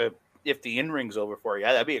 if the in-ring's over for her,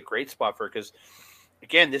 yeah, that'd be a great spot for her, because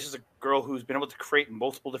again, this is a girl who's been able to create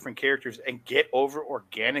multiple different characters and get over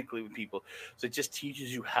organically with people. So it just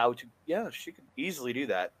teaches you how to. Yeah, she could easily do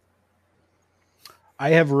that. I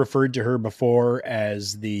have referred to her before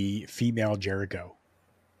as the female Jericho.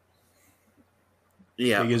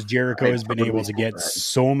 Yeah, Because Jericho has been able to get that.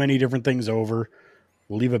 so many different things over.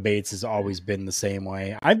 Leva Bates has always been the same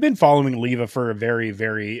way. I've been following Leva for a very,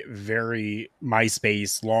 very, very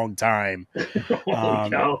MySpace long time. Holy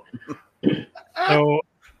cow. So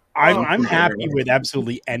I'm happy with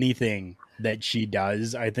absolutely anything that she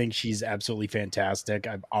does. I think she's absolutely fantastic.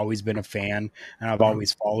 I've always been a fan, and I've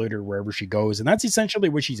always followed her wherever she goes. And that's essentially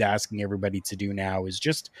what she's asking everybody to do now, is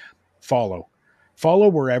just follow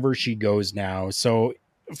wherever she goes now. So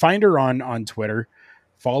find her on Twitter,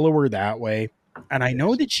 follow her that way. And I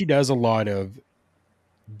know that she does a lot of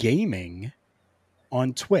gaming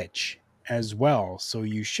on Twitch as well. So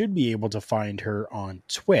you should be able to find her on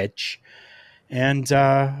Twitch and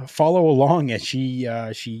follow along as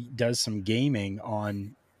she does some gaming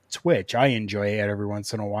on Twitch. I enjoy it every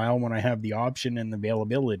once in a while when I have the option and the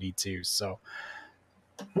availability to. So,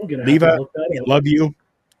 I'm gonna have Leva, to look that we up. love you.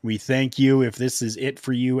 We thank you. If this is it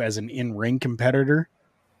for you as an in-ring competitor,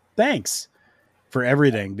 thanks for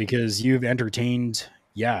everything, because you've entertained,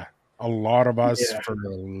 a lot of us for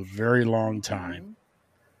a very long time.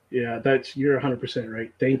 Yeah, you're 100%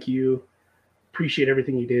 right. Thank you. Appreciate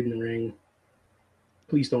everything you did in the ring.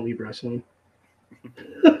 Please don't leave wrestling.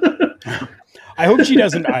 I hope she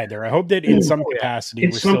doesn't either. I hope that in some capacity, In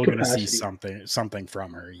we're some still going to see capacity. something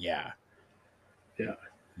from her. Yeah. Yeah.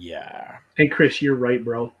 Yeah. And Chris, you're right,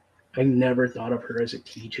 bro. I never thought of her as a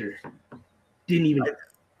teacher. Didn't even.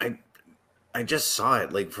 I just saw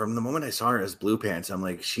it. Like, from the moment I saw her as Blue Pants, I'm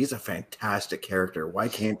like, she's a fantastic character. Why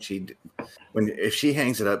can't she? If she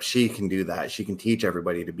hangs it up, she can do that. She can teach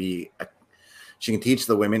everybody to be. She can teach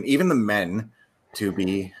the women, even the men, to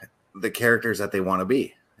be the characters that they want to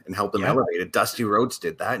be and help them elevate it. Dusty Rhodes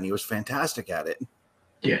did that, and he was fantastic at it.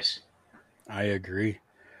 Yes, I agree.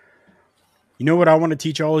 You know what I want to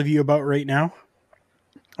teach all of you about right now?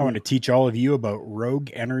 I want to teach all of you about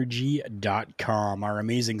RogueEnergy.com, our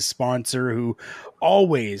amazing sponsor who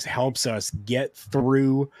always helps us get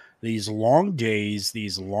through these long days,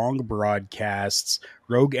 these long broadcasts.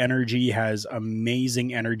 Rogue Energy has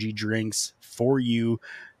amazing energy drinks for you.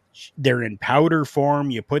 They're in powder form.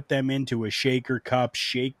 You put them into a shaker cup,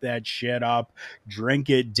 shake that shit up, drink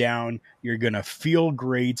it down. You're going to feel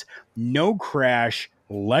great. No crash,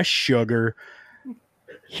 less sugar.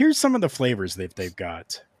 Here's some of the flavors that they've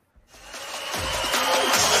got.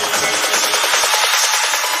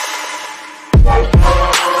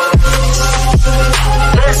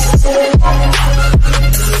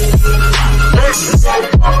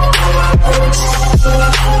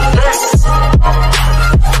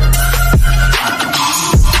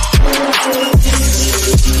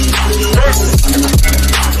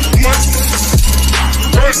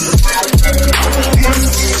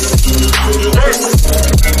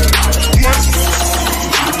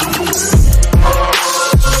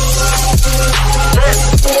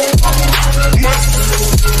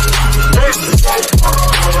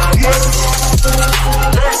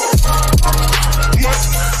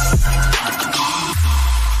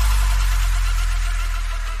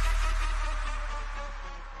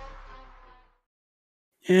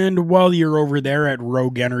 And while you're over there at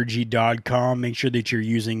RogueEnergy.com, make sure that you're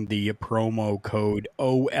using the promo code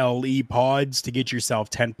OLEPods to get yourself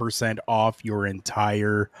 10% off your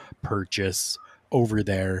entire purchase over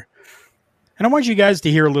there. And I want you guys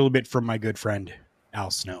to hear a little bit from my good friend,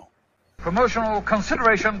 Al Snow. Promotional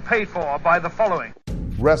consideration paid for by the following.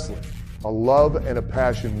 Wrestling, a love and a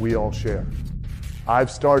passion we all share.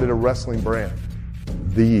 I've started a wrestling brand,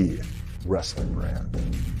 the wrestling brand.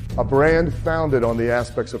 A brand founded on the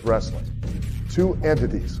aspects of wrestling. Two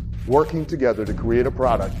entities working together to create a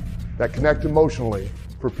product that connect emotionally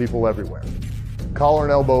for people everywhere. Collar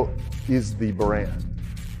and Elbow is the brand.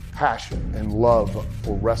 Passion and love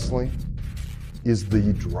for wrestling is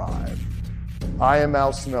the drive. I am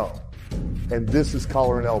Al Snow, and this is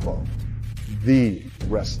Collar and Elbow, the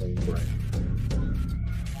wrestling brand.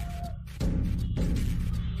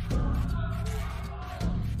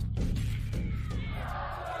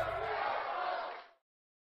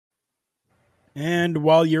 And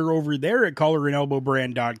while you're over there at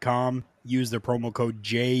collarandelbowbrand.com, use the promo code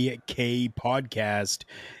JKPodcast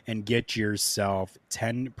and get yourself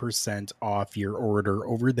 10% off your order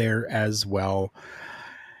over there as well.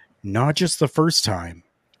 Not just the first time,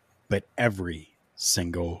 but every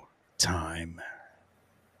single time.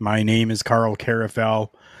 My name is Carl Carafel,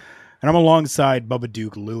 and I'm alongside Bubba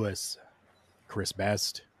Duke Lewis, Chris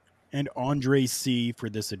Best, and Andre C. for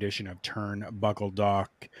this edition of Turnbuckle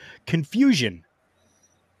Doc. Confusion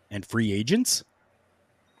and free agents.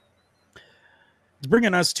 It's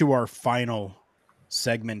bringing us to our final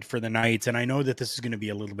segment for the night, and I know that this is going to be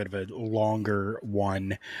a little bit of a longer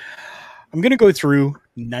one. I'm going to go through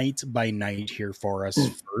night by night here for us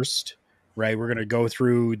first, right? We're going to go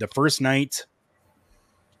through the first night,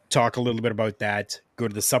 talk a little bit about that, go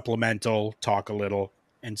to the supplemental, talk a little,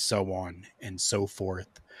 and so on and so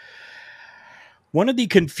forth. One of the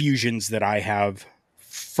confusions that I have,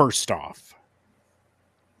 first off,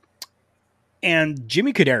 and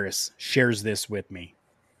Jimmy Kuderis shares this with me.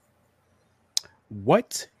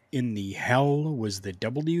 What in the hell was the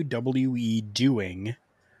WWE doing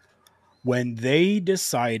when they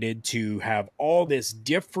decided to have all this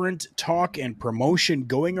different talk and promotion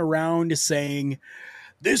going around saying,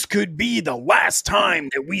 this could be the last time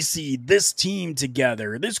that we see this team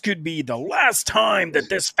together. This could be the last time that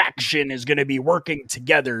this faction is going to be working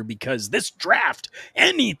together because this draft,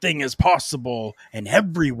 anything is possible and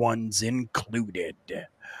everyone's included.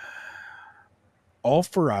 All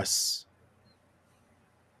for us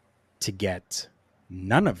to get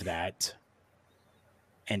none of that,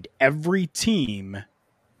 and every team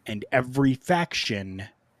and every faction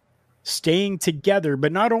staying together,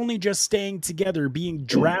 but not only just staying together, being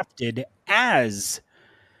drafted as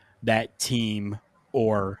that team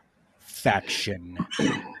or faction.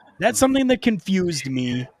 That's something that confused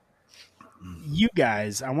me. You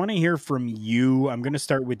guys, I want to hear from you. I'm going to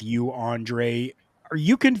start with you, Andre. Are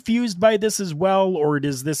you confused by this as well, or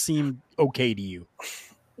does this seem okay to you?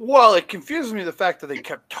 Well, it confuses me the fact that they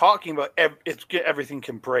kept talking about everything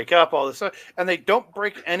can break up, all this stuff, and they don't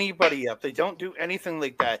break anybody up. They don't do anything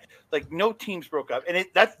like that. Like, no teams broke up, and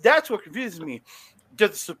that's what confuses me.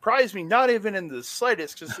 Does surprise me, not even in the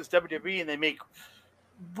slightest, because it's WWE and they make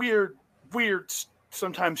weird,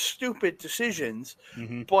 sometimes stupid decisions,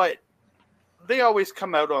 but they always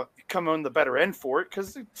come on the better end for it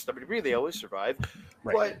because it's WWE. They always survive,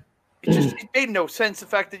 right. But it made no sense. The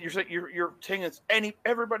fact that you're saying it's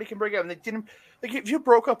everybody can break up, and they didn't. Like, if you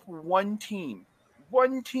broke up one team,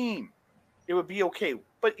 it would be okay.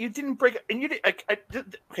 But you didn't break up, and you did.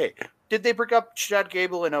 Okay, did they break up Chad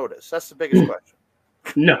Gable and Otis? That's the biggest question.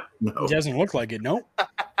 No, it doesn't look like it. No.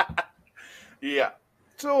 Yeah.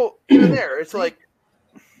 So even there, it's like,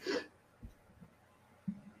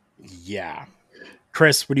 yeah.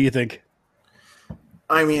 Chris, what do you think?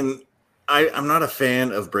 I mean, I'm not a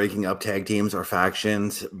fan of breaking up tag teams or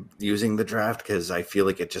factions using the draft because I feel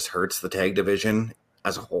like it just hurts the tag division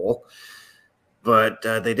as a whole. But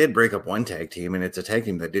they did break up one tag team, and it's a tag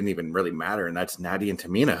team that didn't even really matter, and that's Natty and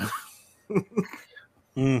Tamina.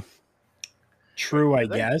 True, I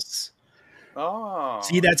guess. Oh,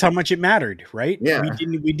 see, that's how much it mattered, right? Yeah, we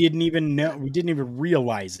didn't even know. We didn't even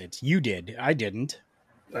realize it. You did. I didn't.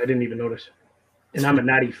 I didn't even notice. And I'm a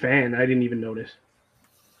Natty fan. I didn't even notice.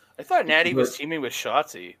 I thought Natty was teaming with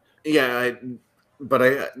Shotzi. Yeah,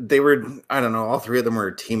 they were. I don't know. All three of them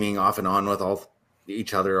were teaming off and on with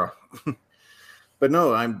each other. But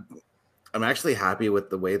no, I'm actually happy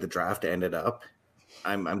with the way the draft ended up.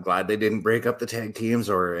 I'm glad they didn't break up the tag teams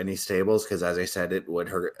or any stables because, as I said, it would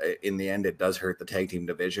hurt. In the end, it does hurt the tag team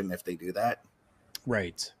division if they do that.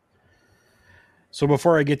 Right. So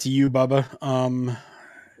before I get to you, Bubba,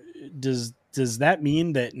 does that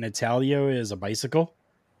mean that Natalia is a bicycle?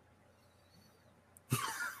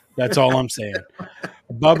 That's all I'm saying.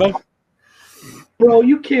 Bubba? Bro,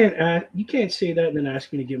 you can't say that and then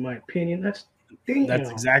ask me to give my opinion. That's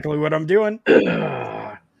exactly what I'm doing.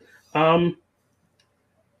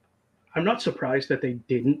 I'm not surprised that they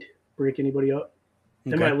didn't break anybody up.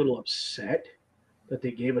 Okay. Am I a little upset that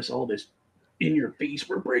they gave us all this in your face,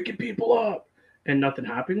 we're breaking people up, and nothing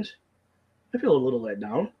happens? I feel a little let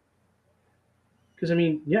down. Because, I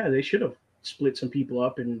mean, yeah, they should have split some people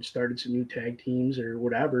up and started some new tag teams or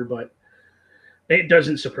whatever, but it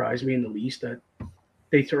doesn't surprise me in the least that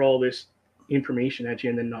they throw all this information at you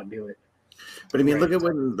and then not do it. But I mean, look at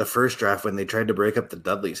when the first draft, when they tried to break up the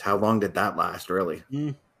Dudleys. How long did that last, really?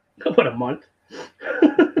 About a month.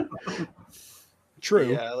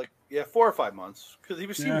 True. Yeah, 4 or 5 months. Because he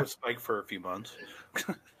was teaming with Spike for a few months.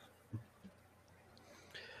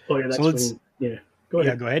 Oh, yeah, that's Go ahead.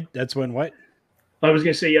 Yeah, go ahead. That's when what? I was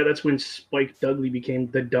going to say, yeah, that's when Spike Dudley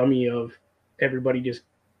became the dummy of everybody just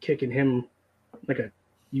kicking him like a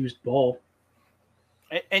used ball.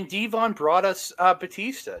 And Devon brought us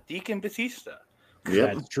Deacon Batista.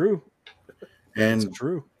 Yep. That's true. And That's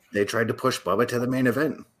true. They tried to push Bubba to the main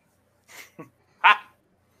event.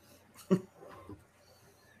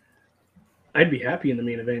 I'd be happy in the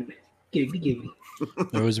main event. Giggity giggity.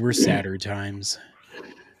 Those were sadder times.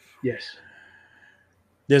 Yes.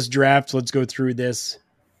 This draft, let's go through this.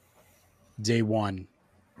 Day 1,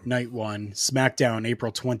 night 1, SmackDown,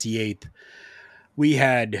 April 28th. We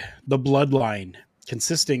had the Bloodline,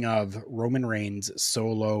 consisting of Roman Reigns,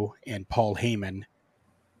 Solo, and Paul Heyman.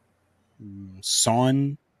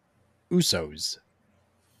 Son Usos.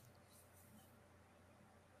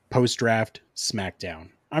 Post-draft, SmackDown.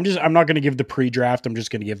 I'm not going to give the pre-draft. I'm just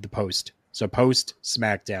going to give the post. So post,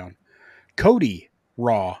 SmackDown. Cody,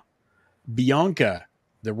 Raw. Bianca,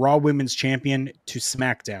 the Raw Women's Champion, to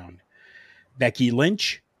SmackDown. Becky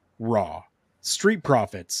Lynch, Raw. Street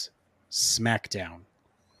Profits, SmackDown.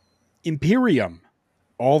 Imperium,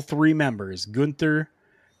 all 3 members, Gunther,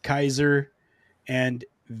 Kaiser, and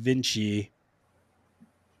Vinci,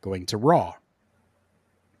 going to Raw.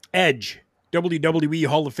 Edge, WWE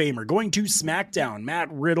Hall of Famer, going to SmackDown. Matt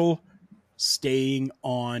Riddle staying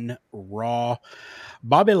on Raw.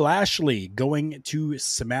 Bobby Lashley going to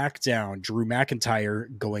SmackDown. Drew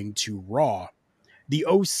McIntyre going to Raw. The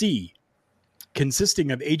OC,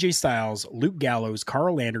 consisting of AJ Styles, Luke Gallows,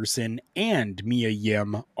 Carl Anderson, and Mia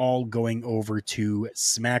Yim, all going over to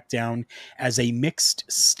SmackDown as a mixed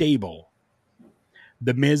stable.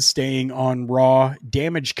 The Miz staying on Raw.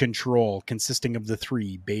 Damage Control, consisting of the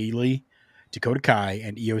 3, Bayley, Dakota Kai,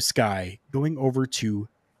 and Io Sky, going over to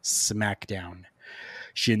SmackDown.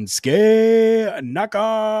 Shinsuke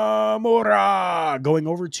Nakamura going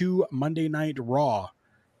over to Monday Night Raw.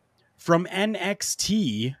 From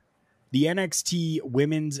NXT, the NXT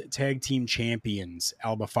Women's Tag Team Champions,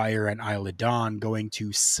 Alba Fire and Isla Dawn, going to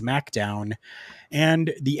SmackDown.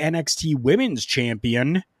 And the NXT Women's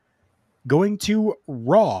Champion going to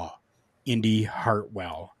Raw, Indy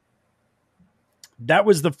Hartwell. That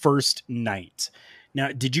was the first night. Now,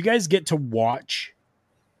 did you guys get to watch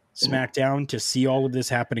SmackDown to see all of this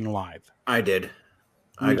happening live? I did.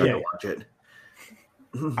 I got to watch it.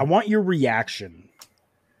 I want your reaction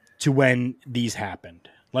to when these happened.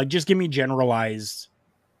 Like, just give me generalized.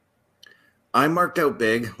 I marked out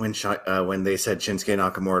big when they said Shinsuke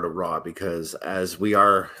Nakamura to Raw, because as we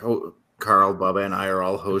are, Carl, Bubba, and I are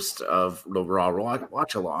all hosts of the Raw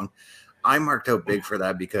Watch Along. I marked out big for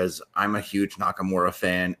that because I'm a huge Nakamura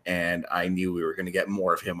fan, and I knew we were going to get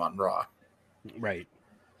more of him on Raw. Right.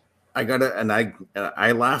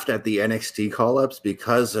 I laughed at the NXT call-ups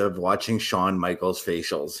because of watching Shawn Michaels'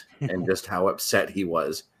 facials and just how upset he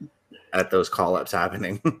was at those call-ups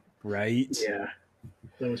happening. Right. Yeah.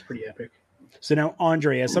 That was pretty epic. So now,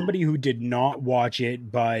 Andre, as somebody who did not watch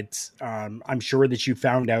it, but I'm sure that you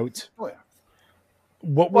found out. Oh, yeah.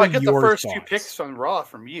 What were I get the your first thoughts? 2 picks on Raw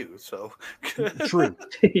from you, so True.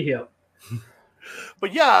 Yeah.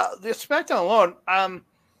 But yeah, the SmackDown alone,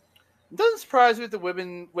 it doesn't surprise me with the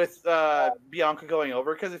women with Bianca going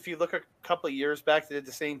over, because if you look a couple of years back, they did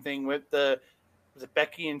the same thing with was it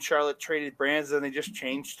Becky and Charlotte traded brands, and they just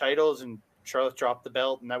changed titles, and Charlotte dropped the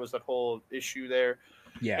belt, and that was the whole issue there.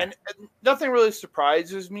 Yeah. And nothing really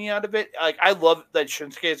surprises me out of it. Like, I love that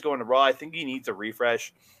Shinsuke is going to Raw. I think he needs a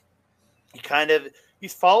refresh.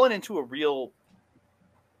 He's fallen into a real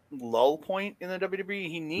lull point in the WWE.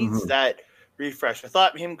 He needs that refresh. I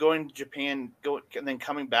thought him going to Japan, and then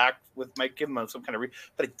coming back might give him some kind of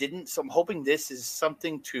but it didn't. So I'm hoping this is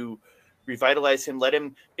something to revitalize him. Let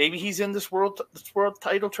him. Maybe he's in this world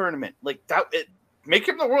title tournament like that. Make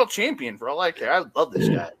him the world champion for all I care. I love this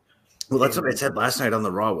guy. Well, that's what I said last night on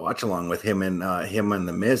the Raw watch along with him and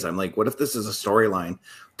the Miz. I'm like, what if this is a storyline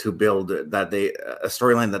to build a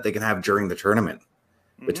storyline that they can have during the tournament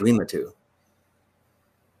between the two?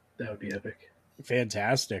 That would be epic.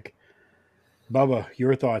 Fantastic. Bubba,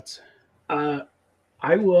 your thoughts? I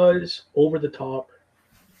was over the top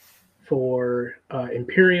for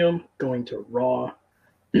Imperium going to Raw.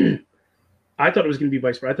 I thought it was going to be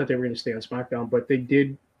vice versa. I thought they were going to stay on SmackDown, but they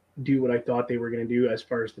did do what I thought they were going to do as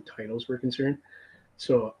far as the titles were concerned.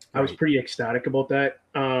 So I was pretty ecstatic about that.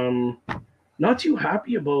 Not too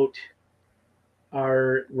happy about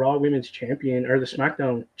our Raw Women's Champion, or the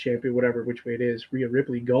SmackDown Champion, whatever, which way it is, Rhea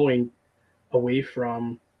Ripley, going away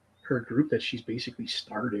from her group that she's basically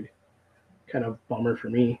started. Kind of bummer for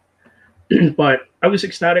me. But I was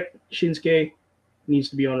ecstatic. Shinsuke needs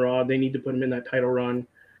to be on Raw. They need to put him in that title run,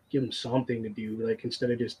 give him something to do, like,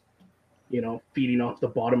 instead of just, feeding off the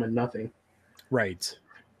bottom of nothing. Right.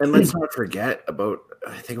 And let's not forget about,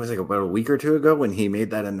 I think it was like about a week or two ago when he made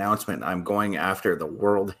that announcement, I'm going after the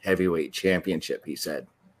World Heavyweight Championship, he said.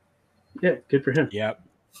 Yeah, good for him. Yep.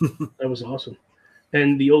 That was awesome.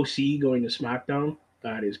 And the OC going to SmackDown,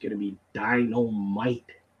 that is going to be dynamite.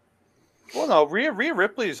 Well, no, Rhea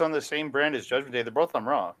Ripley is on the same brand as Judgment Day. They're both on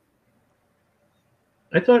Raw.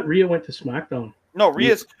 I thought Rhea went to SmackDown. No,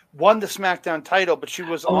 Rhea's won the SmackDown title, but she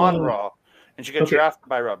was on Raw, and she got drafted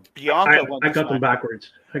by Raw. Bianca went to I got them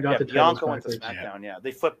backwards. I got the Bianca titles went to backwards. SmackDown. Yeah,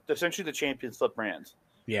 they flipped. Essentially, the champions flipped brands.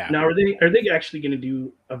 Yeah. Now, are they actually going to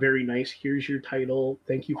do a very nice, here's your title,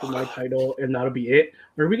 thank you for my title, and that'll be it?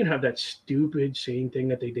 Or are we going to have that stupid same thing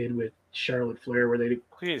that they did with Charlotte Flair, where they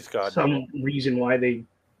Please God, some reason why they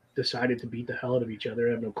decided to beat the hell out of each other?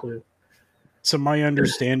 I have no clue. So my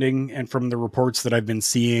understanding, and from the reports that I've been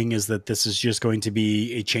seeing, is that this is just going to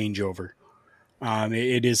be a changeover.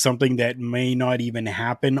 It is something that may not even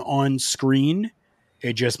happen on screen.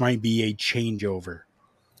 It just might be a changeover.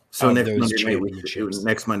 So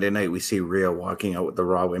next Monday night, we see Rhea walking out with the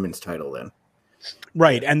Raw Women's title then.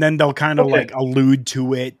 Right. And then they'll kind of like allude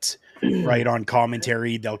to it, right, on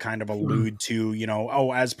commentary. They'll kind of allude to, you know,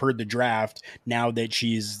 oh, as per the draft, now that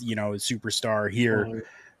she's, you know, a superstar here,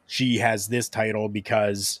 she has this title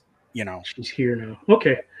because, you know. She's here now.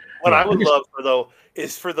 Okay. What I would love for, though,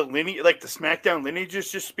 is for the lineage, like the SmackDown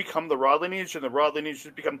lineages just become the Raw lineage, and the Raw lineage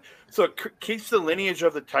just become, so it keeps the lineage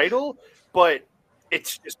of the title, but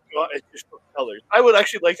it's just colors. I would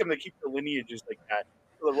actually like them to keep the lineages like that.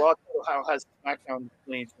 So the Raw title has SmackDown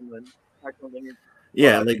lineage and the SmackDown lineage.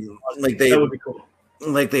 Yeah, like they that would be cool.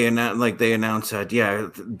 Like they announced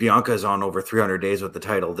that Bianca's on over 300 days with the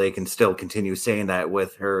title. They can still continue saying that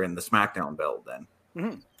with her in the SmackDown belt then.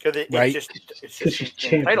 Because it's just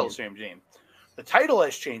changed title, same name. The title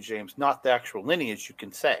has changed names, not the actual lineage. You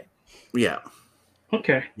can say, yeah,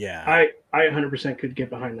 okay, yeah. I 100% could get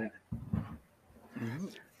behind that.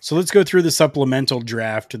 So let's go through the supplemental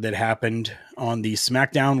draft that happened on the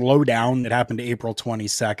SmackDown Lowdown that happened April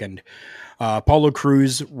 22nd. Apollo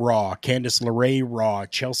Crews, Raw. Candice LeRae, Raw.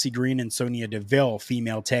 Chelsea Green and Sonya Deville,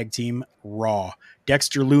 female tag team, Raw.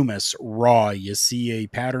 Dexter Loomis, Raw. You see a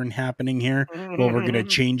pattern happening here? Well, we're going to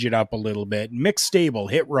change it up a little bit. Mixed Stable,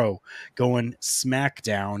 Hit Row, going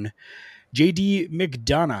SmackDown. JD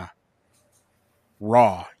McDonough,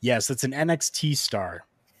 Raw. Yes, that's an NXT star.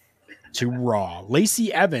 To Raw.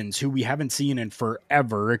 Lacey Evans, who we haven't seen in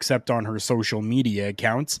forever, except on her social media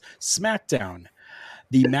accounts, SmackDown.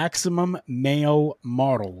 The Maximum Male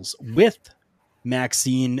Models with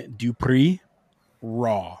Maxine Dupree,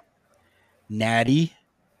 Raw. Natty,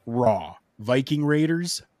 Raw. Viking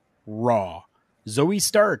Raiders, Raw. Zoe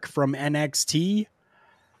Stark from NXT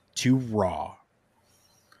to Raw.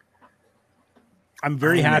 I'm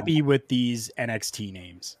very happy with these NXT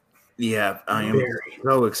names. Yeah, I am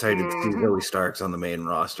so excited to see Zoe Starks on the main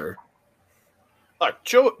roster.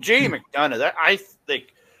 J.D. McDonough, that I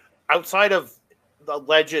think, outside of the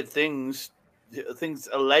alleged things,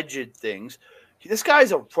 this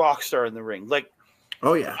guy's a rock star in the ring. Like,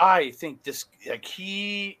 oh yeah, I think this,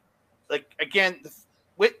 again,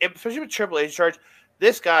 especially with Triple H charge,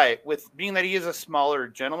 this guy, with being that he is a smaller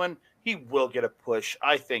gentleman, he will get a push.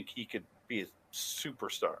 I think he could be a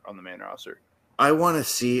superstar on the main roster. I want to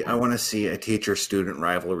see a teacher-student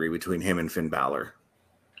rivalry between him and Finn Balor.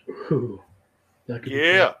 Ooh, that could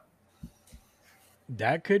be cool.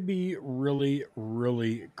 That could be really,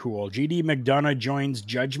 really cool. GD McDonough joins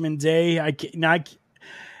Judgment Day.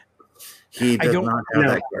 He does not have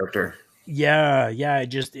that character. Yeah.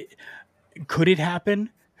 Could it happen?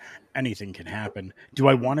 Anything can happen. Do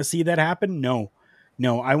I want to see that happen? No.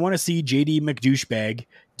 I want to see JD McDouchebag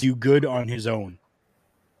do good on his own.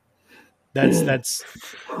 That's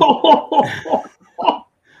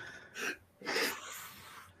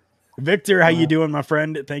Victor, how you doing, my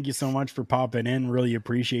friend? Thank you so much for popping in. Really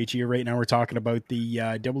appreciate you. Right now we're talking about the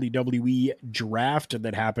WWE draft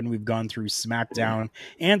that happened. We've gone through SmackDown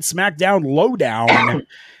and SmackDown Lowdown,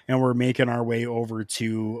 and we're making our way over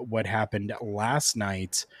to what happened last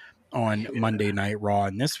night on Monday Night Raw.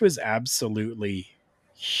 And this was absolutely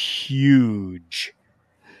huge.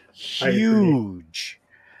 You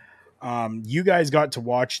guys got to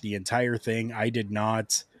watch the entire thing. I did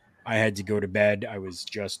not. I had to go to bed. I was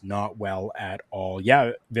just not well at all.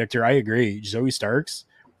 Yeah, Victor, I agree. Zoe Starks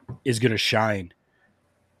is going to shine.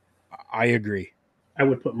 I agree. I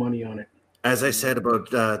would put money on it. As I said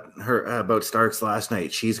about about Starks last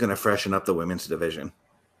night, she's going to freshen up the women's division.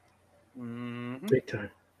 Mm-hmm. Big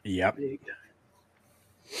time. Yep. Big time.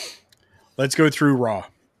 Let's go through Raw.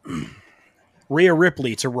 Rhea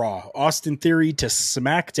Ripley to Raw. Austin Theory to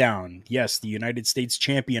SmackDown. Yes, the United States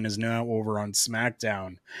champion is now over on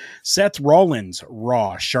SmackDown. Seth Rollins,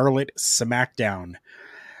 Raw. Charlotte, SmackDown.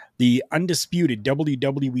 The undisputed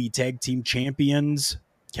WWE Tag Team Champions,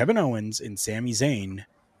 Kevin Owens and Sami Zayn,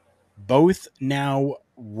 both now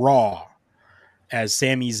Raw. as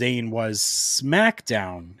Sami Zayn was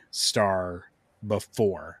SmackDown star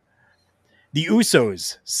before. The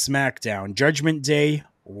Usos, SmackDown. Judgment Day,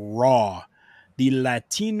 Raw. The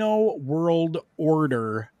Latino World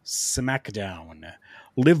Order, SmackDown.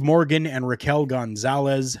 Liv Morgan and Raquel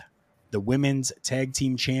Gonzalez, the women's tag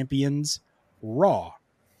team champions, Raw.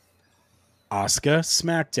 Asuka,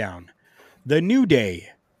 SmackDown. The New Day,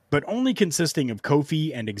 but only consisting of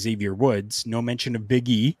Kofi and Xavier Woods. No mention of Big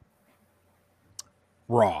E,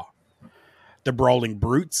 Raw. The Brawling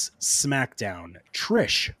Brutes, SmackDown.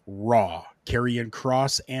 Trish, Raw. Karrion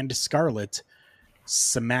Kross and Scarlett,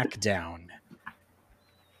 SmackDown.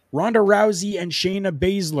 Ronda Rousey and Shayna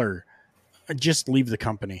Baszler, just leave the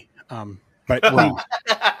company. But Raw.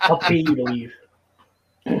 I'll pay you to leave.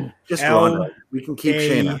 Just Ronda. We can keep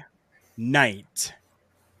Shayna. Knight,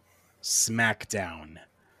 SmackDown.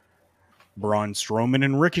 Braun Strowman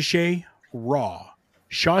and Ricochet, Raw.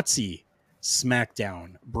 Shotzi,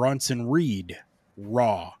 SmackDown. Bronson Reed,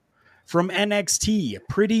 Raw. From NXT,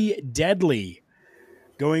 Pretty Deadly,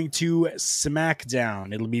 going to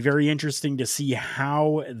SmackDown. It'll be very interesting to see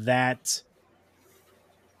how that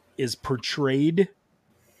is portrayed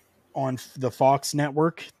on the Fox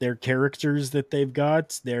network. Their characters that they've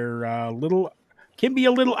got, they're can be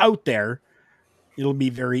a little out there. It'll be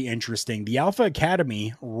very interesting. The Alpha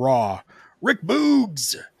Academy, Raw. Rick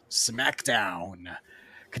Boogs, SmackDown.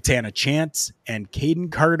 Katana Chance and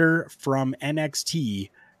Caden Carter from NXT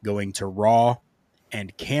going to Raw.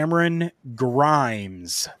 And Cameron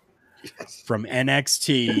Grimes from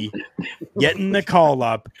NXT getting the call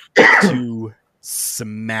up to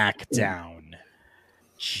SmackDown.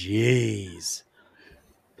 Jeez.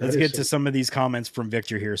 Let's get to some of these comments from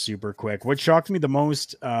Victor here super quick. What shocked me the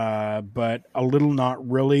most, but a little not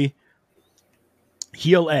really,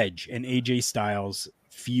 heel Edge and AJ Styles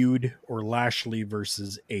feud or Lashley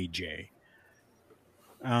versus AJ.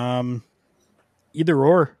 Either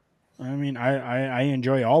or. I mean, I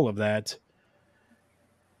enjoy all of that.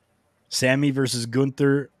 Sammy versus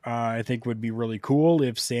Gunther, I think would be really cool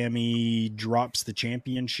if Sammy drops the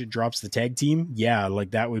championship, drops the tag team. Yeah,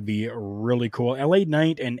 like that would be really cool. LA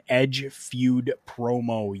Knight and Edge feud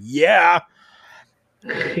promo. Yeah.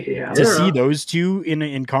 To see those two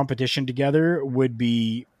in competition together would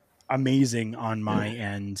be amazing on my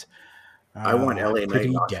end. I want LA Knight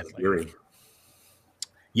and Austin Theory.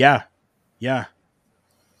 Yeah. Yeah.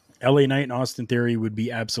 LA Knight and Austin Theory would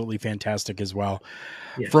be absolutely fantastic as well.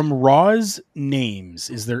 Yes. From Raw's names,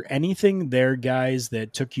 is there anything there, guys,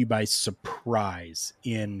 that took you by surprise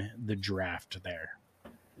in the draft there?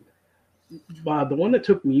 The one that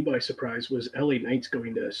took me by surprise was LA Knight's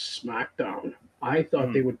going to SmackDown. I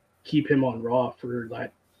thought they would keep him on Raw for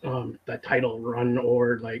that title run,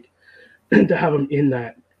 or like to have him in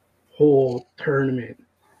that whole tournament.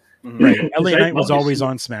 Right. LA Knight was always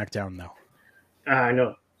on SmackDown, though. I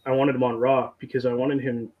know. I wanted him on Raw because I wanted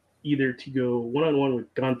him either to go one-on-one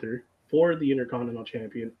with Gunther for the Intercontinental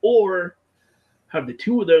Champion, or have the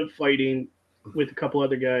two of them fighting with a couple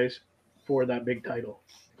other guys for that big title.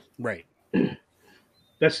 Right.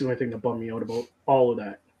 That's the only thing that bummed me out about all of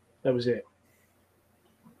that. That was it.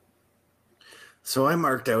 So I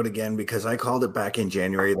marked out again because I called it back in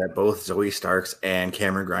January that both Zoe Starks and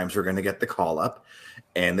Cameron Grimes were going to get the call up,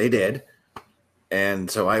 and they did.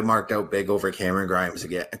 And so I marked out big over Cameron Grimes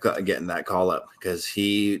again, getting that call up, because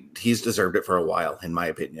he's deserved it for a while, in my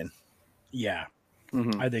opinion. Yeah,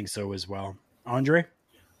 I think so as well. Andre,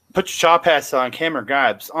 put your chop hats on. Cameron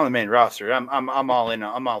Grimes on the main roster. I'm all in.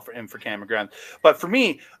 I'm all for Cameron Grimes. But for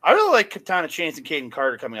me, I really like Katana Chance and Caden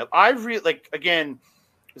Carter coming up. I really like, again,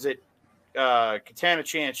 is it Katana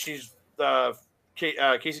Chance? She's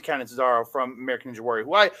Casey Catanzaro from American Ninja Warrior,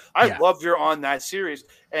 who I loved her on that series,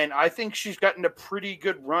 and I think she's gotten a pretty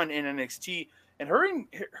good run in NXT. And her and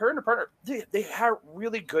her partner, they are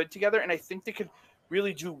really good together, and I think they could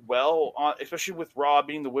really do well on, especially with Raw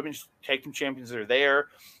being the women's tag team champions that are there,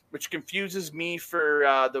 which confuses me for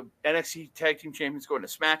the NXT tag team champions going to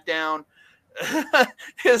SmackDown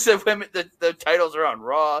because the titles are on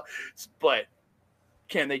Raw, but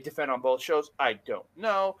can they defend on both shows? I don't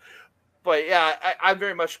know. But yeah, I'm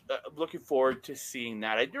very much looking forward to seeing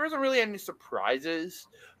that. There wasn't really any surprises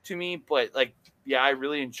to me, but I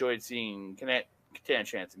really enjoyed seeing Katana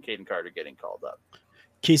Chance and Caden Carter getting called up.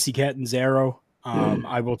 Casey Catanzaro,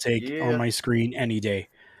 I will take on my screen any day.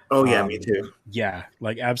 Oh yeah, me too. Yeah,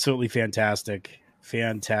 absolutely fantastic.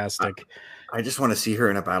 Fantastic. I just want to see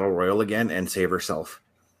her in a battle royal again and save herself.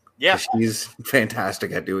 Yeah, she's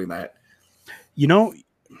fantastic at doing that.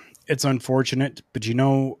 It's unfortunate, but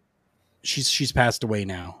she's passed away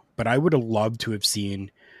now, but I would have loved to have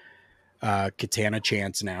seen Katana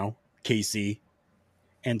Chance now, Casey,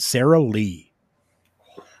 and Sarah Lee.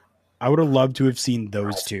 I would have loved to have seen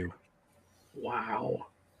those two. Wow.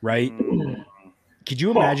 Right? Could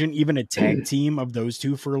you imagine even a tag team of those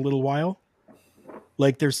two for a little while?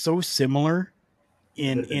 Like, they're so similar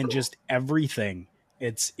in just everything.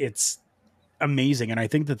 It's amazing. And I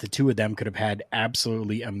think that the two of them could have had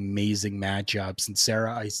absolutely amazing matchups. And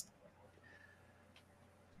Sarah,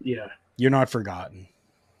 Yeah. you're not forgotten.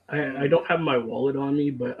 I don't have my wallet on me,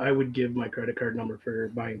 but I would give my credit card number for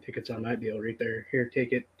buying tickets on that deal right there. Here,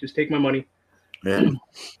 take it. Just take my money. Yeah.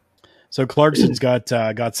 So Clarkson's got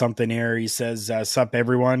something here. He says, sup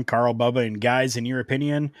everyone, Carl, Bubba, and guys, in your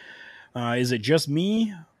opinion, is it just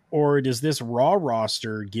me, or does this Raw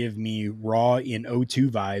roster give me Raw in 02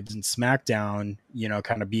 vibes and SmackDown,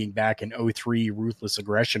 kind of being back in 03 Ruthless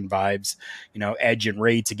Aggression vibes, Edge and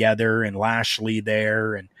Ray together and Lashley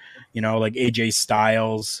there and, like AJ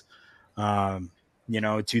Styles,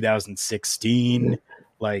 2016,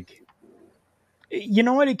 like,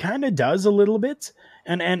 what it kind of does a little bit.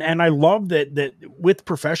 And I love that with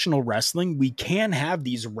professional wrestling, we can have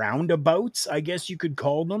these roundabouts, I guess you could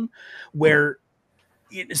call them, where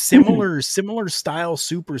similar style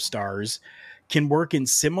superstars can work in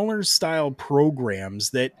similar style programs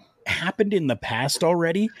that happened in the past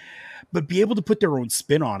already, but be able to put their own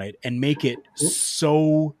spin on it and make it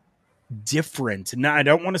so different. Now, I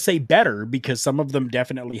don't want to say better, because some of them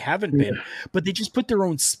definitely haven't been, but they just put their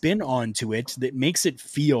own spin onto it that makes it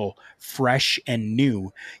feel fresh and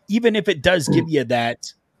new, even if it does give you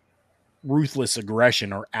that Ruthless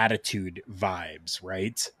Aggression or Attitude vibes,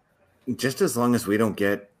 right? Just as long as we don't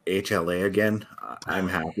get HLA again, I'm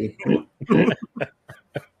happy.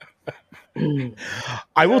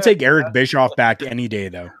 I will take Eric Bischoff back any day,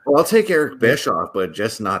 though. Well, I'll take Eric Bischoff, but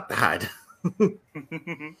just not that.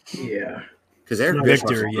 Yeah. Because Eric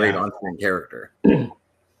Bischoff's a great on-screen character.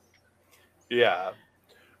 Yeah.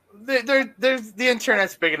 There's the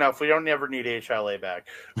internet's big enough. We don't ever need HLA back.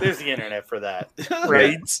 There's the internet for that.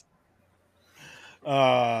 Right?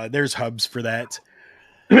 There's hubs for that.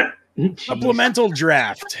 Supplemental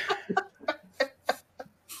draft.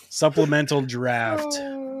 Supplemental draft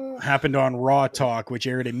happened on Raw Talk, which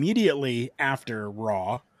aired immediately after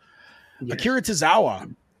Raw. Yes. Akira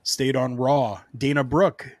Tozawa stayed on Raw. Dana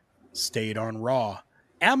Brooke stayed on Raw.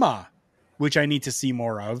 Emma, which I need to see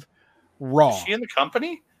more of, Raw. Is she in the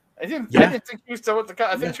company? I didn't think she was still with the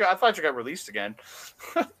company. I thought she got released again.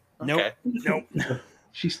 Nope.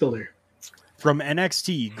 She's still there. From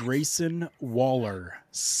NXT, Grayson Waller,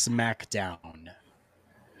 SmackDown.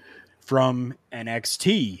 From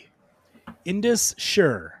NXT, Indus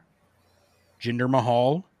Sher, Jinder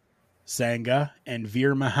Mahal, Sangha, and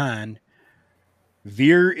Veer Mahan.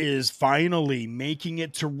 Veer is finally making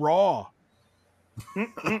it to Raw. Dude.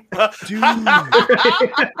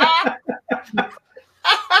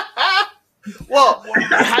 Well,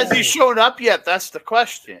 has he shown up yet? That's the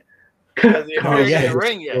question. Has he appeared in the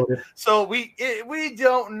ring yet? So we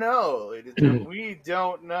don't know. We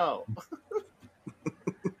don't know.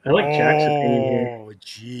 I like Jack's opinion here. Oh,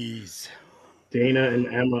 jeez. Dana and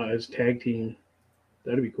Emma as tag team.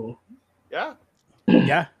 That'd be cool. Yeah.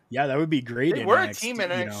 Yeah, that would be great. They were a team in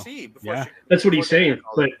NXT before. Yeah. That's what he's saying.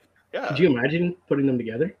 But yeah. Could you imagine putting them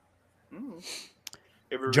together?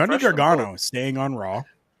 Johnny Gargano staying on Raw.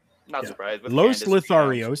 Not surprised. Los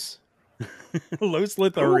Lotharios. Los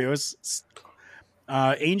Lotharios.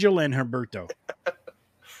 Angel and Humberto.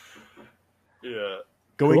 Yeah.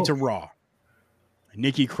 Going to Raw.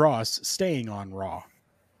 Nikki Cross staying on Raw.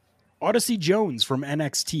 Odyssey Jones from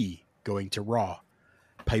NXT going to Raw.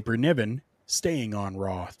 Piper Niven staying on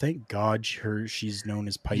Raw. Thank God she's known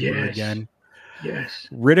as Piper again. Yes.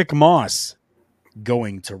 Riddick Moss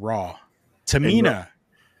going to Raw. Tamina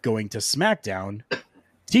going to SmackDown.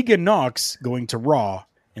 Tegan Nox going to Raw.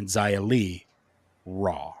 And Xia Li,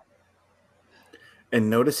 Raw. And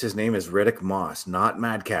notice his name is Riddick Moss, not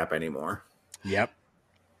Madcap anymore. Yep.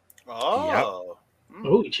 Oh. Yep.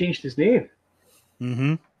 Oh, he changed his name.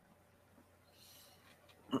 Mm-hmm.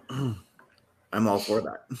 I'm all for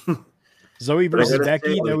that. Zoe versus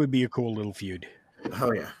Becky, that would be a cool little feud.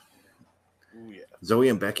 Oh, yeah. Ooh, yeah. Zoe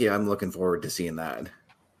and Becky, I'm looking forward to seeing that.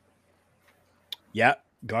 Yeah,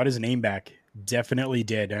 got his name back. Definitely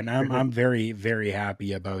did. And I'm very, very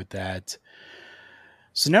happy about that.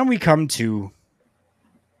 So now we come to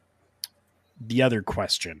the other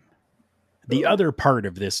question. The other part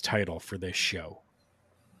of this title for this show.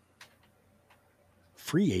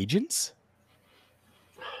 Free agents?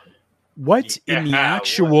 What in the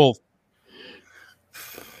actual...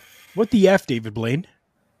 What the F, David Blaine?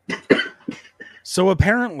 So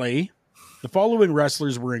apparently, The following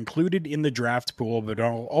wrestlers were included in the draft pool, but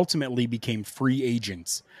ultimately became free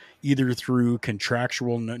agents, either through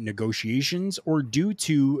contractual negotiations or due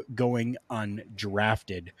to going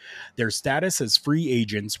undrafted. Their status as free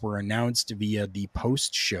agents were announced via the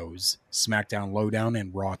post shows, SmackDown Lowdown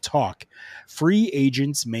and Raw Talk. Free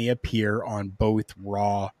agents may appear on both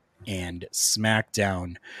Raw and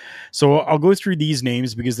SmackDown. So I'll go through these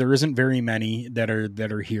names because there isn't very many that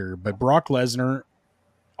are here, but Brock Lesnar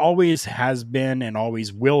always has been and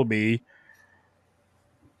always will be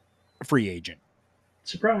a free agent.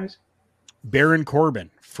 Surprise. Baron Corbin,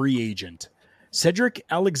 free agent. Cedric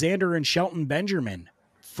Alexander and Shelton Benjamin,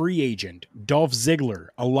 free agent. Dolph Ziggler,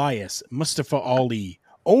 Elias, Mustafa Ali,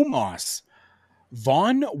 Omos,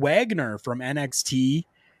 Von Wagner from NXT,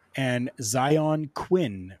 and Zion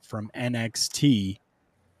Quinn from NXT,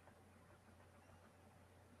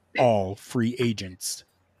 all free agents.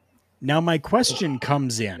 Now my question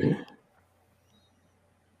comes in.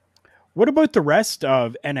 What about the rest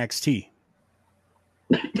of NXT?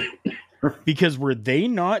 Because were they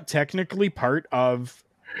not technically part of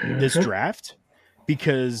this draft?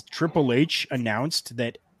 Because Triple H announced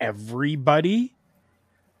that everybody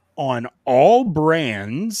on all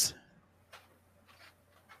brands.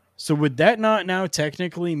 So would that not now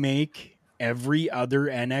technically make every other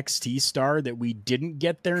NXT star that we didn't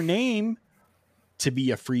get their name to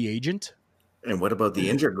be a free agent? And what about the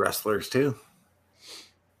injured wrestlers too?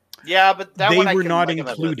 Yeah, but that they one were not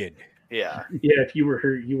included. Yeah. Yeah, if you were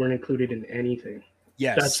hurt, you weren't included in anything.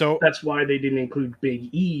 Yes. That's why they didn't include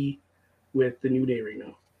Big E with the New Day right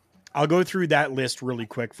now. I'll go through that list really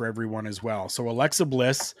quick for everyone as well. So Alexa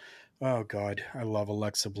Bliss. Oh God, I love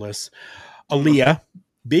Alexa Bliss. Aaliyah,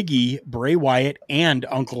 Big E, Bray Wyatt, and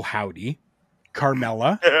Uncle Howdy.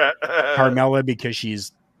 Carmella because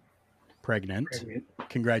she's pregnant.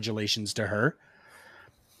 Congratulations to her.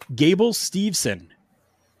 Gable Steveson,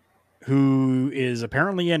 who is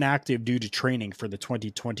apparently inactive due to training for the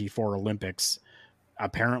 2024 Olympics.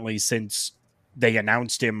 Apparently since they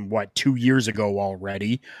announced him, 2 years ago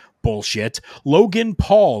already. Bullshit. Logan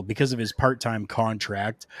Paul, because of his part-time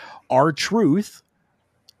contract. R-Truth,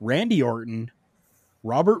 Randy Orton,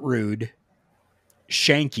 Robert Roode,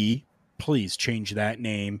 Shanky, please change that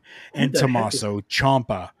name, and Tommaso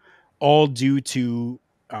Ciampa, all due to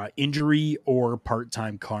injury or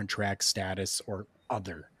part-time contract status or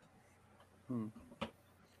other.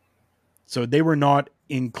 So they were not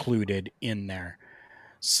included in there.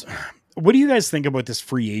 So, what do you guys think about this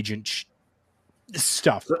free agent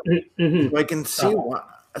stuff? So I can see why.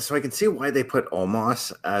 So I can see why they put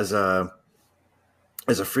Omos as a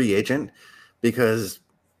free agent, because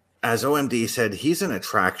as OMD said, he's an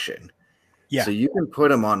attraction. Yeah. So you can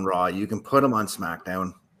put him on Raw, you can put him on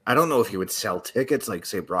SmackDown. I don't know if he would sell tickets like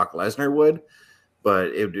say Brock Lesnar would, but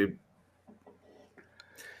it would.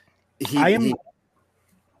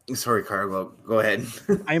 Sorry, Carlo. Go ahead.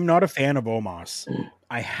 I am not a fan of Omos.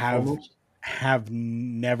 I have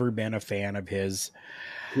never been a fan of his.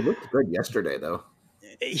 He looked good yesterday, though.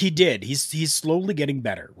 He did. He's slowly getting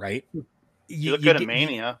better, right? He looked good at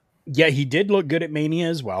Mania. Yeah, he did look good at Mania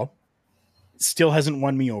as well. Still hasn't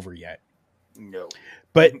won me over yet. No.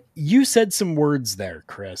 But you said some words there,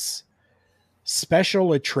 Chris.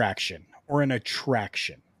 Special attraction or an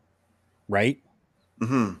attraction, right?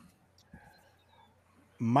 Mm-hmm.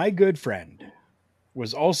 My good friend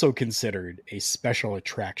was also considered a special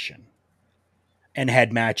attraction and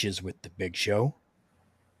had matches with the Big Show,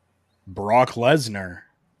 Brock Lesnar,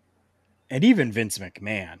 and even Vince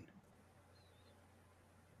McMahon.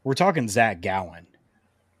 We're talking Zach Gowen.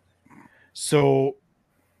 So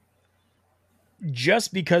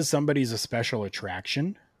just because somebody's a special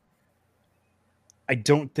attraction, I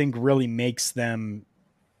don't think really makes them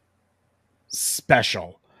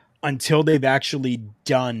special until they've actually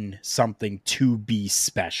done something to be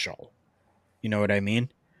special. You know what I mean?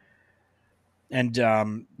 And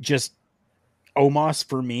just Omos,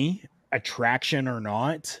 for me, attraction or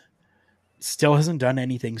not, still hasn't done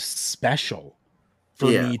anything special for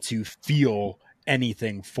me to feel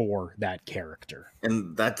anything for that character.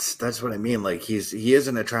 And that's what I mean. Like he is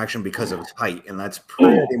an attraction because of his height, and that's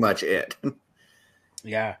pretty much it.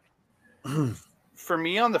 Yeah. For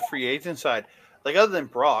me on the free agent side, like other than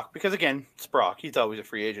Brock, because again, it's Brock. He's always a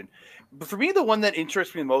free agent. But for me, the one that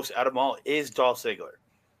interests me most out of them all is Dolph Ziggler.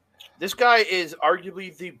 This guy is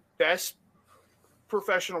arguably the best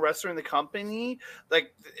professional wrestler in the company.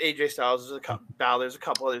 Like AJ Styles is a couple, Balor's a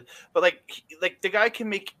couple others, but like the guy can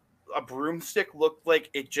make a broomstick look like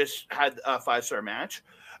it just had a 5-star match.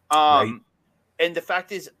 Right. And the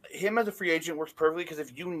fact is, him as a free agent works perfectly because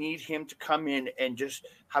if you need him to come in and just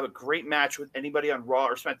have a great match with anybody on Raw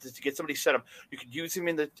or SmackDown to get somebody set up, you could use him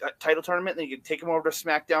in the title tournament, and then you can take him over to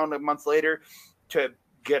SmackDown a month later to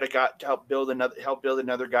get a guy to help build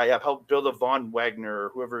another guy up, help build a Von Wagner or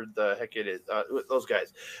whoever the heck it is, those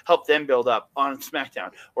guys, help them build up on SmackDown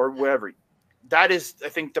or whatever. That is, I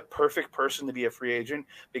think, the perfect person to be a free agent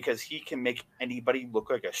because he can make anybody look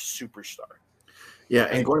like a superstar. Yeah,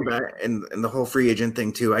 and going back and the whole free agent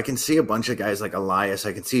thing too, I can see a bunch of guys like Elias.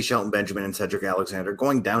 I can see Shelton Benjamin and Cedric Alexander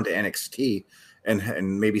going down to NXT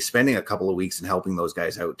and maybe spending a couple of weeks and helping those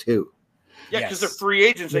guys out too. Yeah, because they're free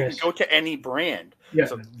agents. They can go to any brand. Yeah.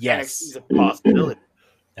 So NXT is a possibility.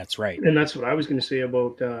 That's right. And that's what I was going to say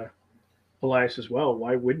about Elias as well.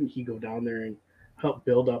 Why wouldn't he go down there and help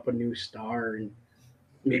build up a new star and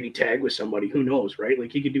maybe tag with somebody? Who knows, right?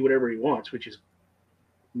 Like, he could do whatever he wants, which is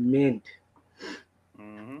mint.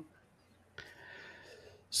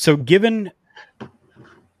 So given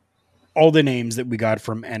all the names that we got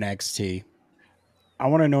from NXT, I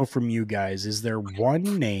want to know from you guys, is there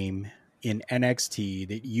one name in NXT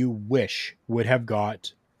that you wish would have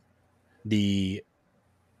got the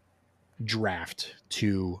draft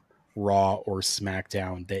to Raw or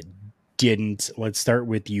SmackDown that didn't? Let's start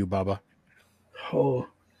with you, Bubba. Oh,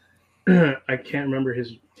 I can't remember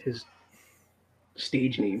his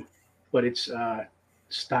stage name, but it's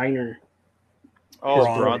Steiner.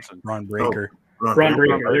 Oh, Ron Breaker. Ron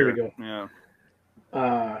Breaker. There we go.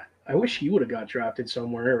 Yeah. I wish he would have got drafted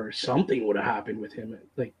somewhere or something would have happened with him.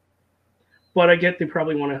 But I get they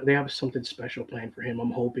probably they have something special planned for him.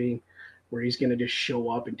 I'm hoping where he's going to just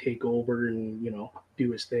show up and take over and,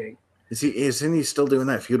 do his thing. Isn't he still doing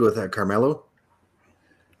that feud with Carmelo?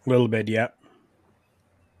 A little bit, yeah.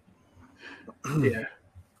 Yeah.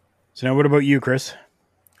 So now what about you, Chris?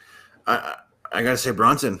 I got to say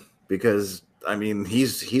Bronson because, I mean,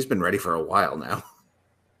 he's been ready for a while now.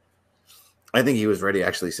 I think he was ready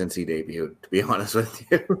actually since he debuted, to be honest with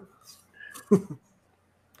you.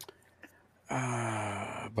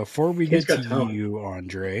 Before we get to you,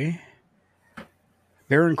 Andre,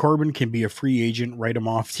 Baron Corbin can be a free agent, write him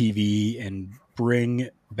off TV, and bring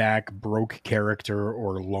back Broke Character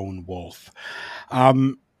or Lone Wolf.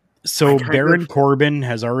 So Baron Corbin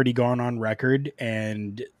has already gone on record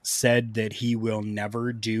and said that he will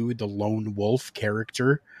never do the Lone Wolf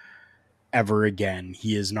character ever again.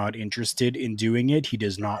 He is not interested in doing it. He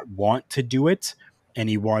does not want to do it, and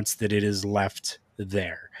he wants that it is left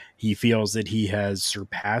there. He feels that he has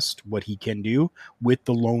surpassed what he can do with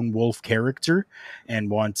the Lone Wolf character and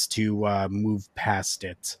wants to move past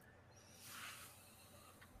it.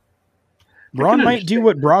 Braun might do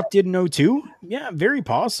what Brock did in 02. Yeah, very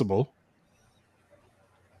possible.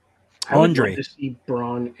 Andre. I would love to see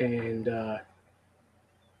Braun and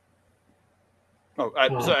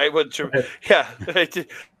I would. Yeah.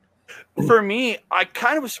 For me, I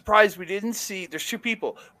kind of was surprised we didn't see. There's two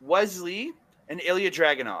people, Wesley and Ilya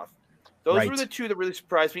Dragunov. Those were the two that really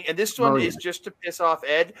surprised me. And this one is just to piss off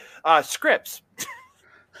Ed. Scripps.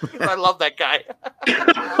 I love that guy.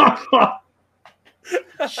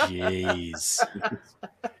 Jeez.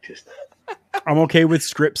 I'm okay with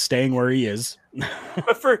Scripps staying where he is.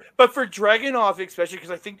 but for Dragunov, especially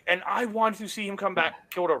because I think, and I want to see him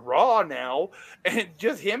go to Raw now, and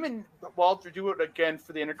just him and Walter do it again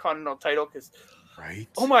for the Intercontinental title. Because,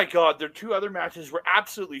 oh my God, their two other matches were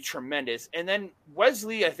absolutely tremendous. And then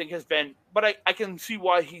Wesley, I think, has been, but I can see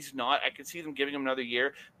why he's not. I can see them giving him another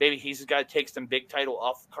year. Maybe he's the guy that takes some big title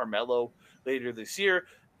off Carmelo later this year.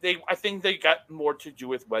 I think they got more to do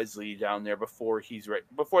with Wesley down there before he's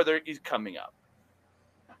coming up.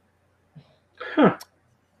 Huh.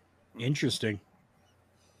 Interesting.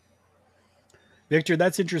 Victor,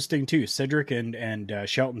 that's interesting too. Cedric and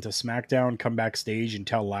Shelton to SmackDown, come backstage and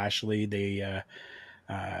tell Lashley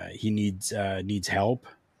he needs help.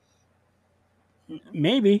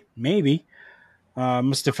 Maybe.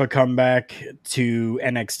 Mustafa come back to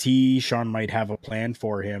NXT. Sean might have a plan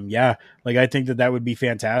for him. Yeah, I think that would be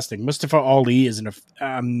fantastic. Mustafa Ali is an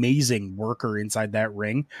amazing worker inside that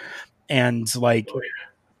ring, and I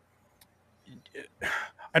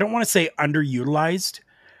don't want to say underutilized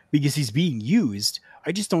because he's being used.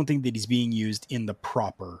 I just don't think that he's being used in the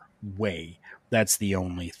proper way. That's the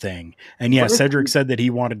only thing. And yeah, Cedric said that he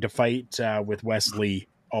wanted to fight with Wesley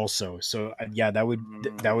also. So yeah, that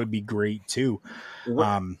would be great too.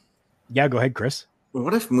 Yeah, go ahead, Chris.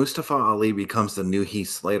 What if Mustafa Ali becomes the new Heath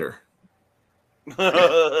Slater?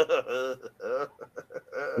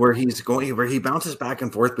 where he bounces back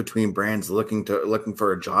and forth between brands looking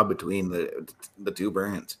for a job between the two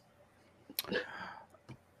brands.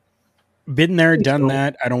 Been there, done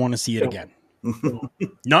that. I don't want to see it again.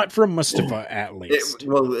 Not from Mustafa, at least.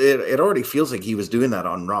 It already feels like he was doing that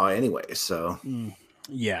on Raw anyway. So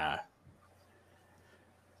Yeah.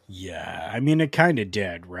 I mean, it kind of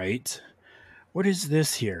did, right? What is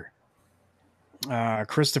this here?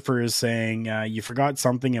 Christopher is saying, you forgot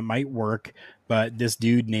something, it might work, but this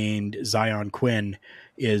dude named Zion Quinn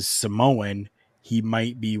is Samoan. He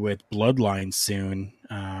might be with Bloodline soon,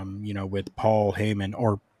 with Paul Heyman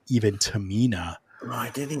or even Tamina. Oh, I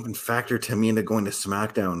didn't even factor Tamina going to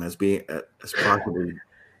SmackDown as being as possibly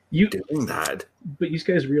doing that. But you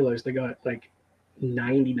guys realize they got like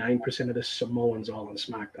 99% of the Samoans all on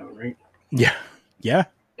SmackDown, right? Yeah.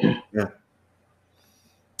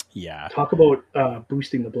 Talk about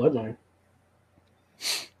boosting the bloodline.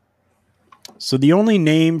 So the only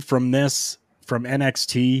name from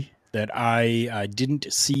NXT that I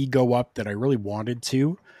didn't see go up that I really wanted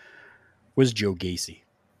to was Joe Gacy.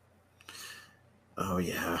 Oh,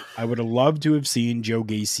 yeah. I would have loved to have seen Joe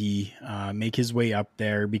Gacy make his way up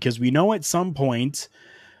there, because we know at some point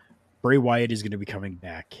Bray Wyatt is going to be coming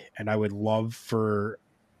back. And I would love for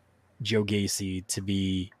Joe Gacy to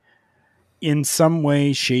be in some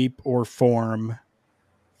way, shape, or form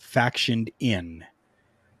factioned in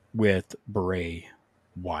with Bray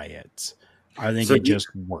Wyatt. I think it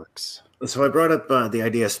just works. So I brought up the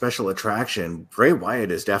idea of special attraction. Bray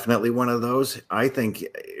Wyatt is definitely one of those. I think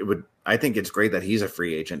it's great that he's a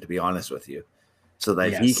free agent, to be honest with you, so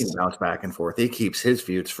that he can bounce back and forth. He keeps his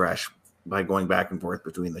feuds fresh by going back and forth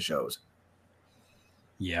between the shows.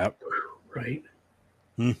 Yep. Right.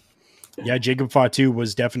 Yeah, Jacob Fatu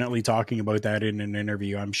was definitely talking about that in an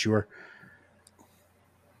interview, I'm sure.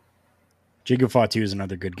 Jacob Fatu is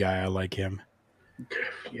another good guy. I like him.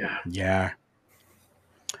 Yeah.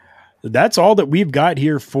 That's all that we've got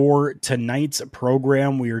here for tonight's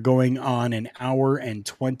program. We are going on an hour and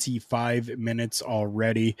 25 minutes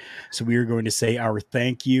already. So we are going to say our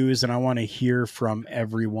thank yous, and I want to hear from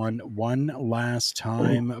everyone one last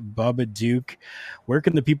time. Bubba Duke, where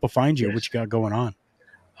can the people find you? What you got going on?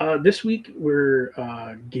 This week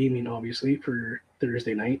we're gaming, obviously, for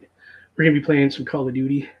Thursday night. We're going to be playing some Call of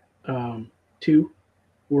Duty 2,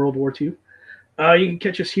 World War II. You can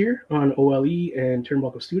catch us here on OLE and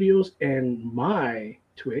Turnbuckle Studios, and my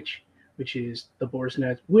Twitch, which is the Boar's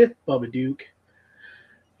Nest with Bubba Duke,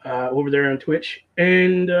 over there on Twitch.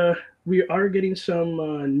 And we are getting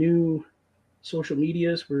some new social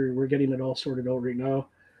medias. We're getting it all sorted out right now.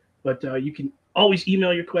 But you can always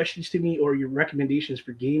email your questions to me or your recommendations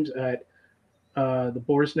for games at the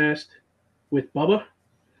Boar's Nest with Bubba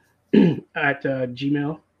at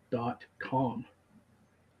gmail.com.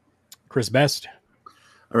 Chris Best.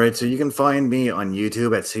 All right, so you can find me on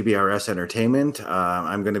YouTube at CBRS Entertainment.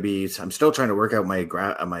 I'm still trying to work out my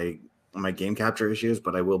game capture issues,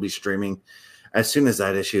 but I will be streaming as soon as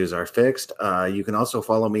that issues are fixed. You can also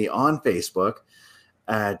follow me on Facebook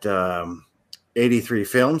at 83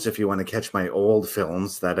 Films if you want to catch my old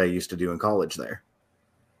films that I used to do in college there.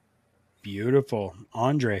 Beautiful.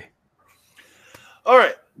 Andre. All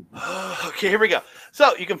right. Okay, here we go.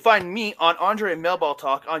 So you can find me on Andre and Melball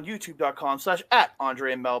Talk on youtube.com/at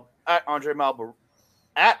Andre and Melball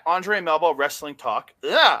Wrestling Talk.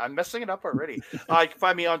 Yeah, I'm messing it up already. You can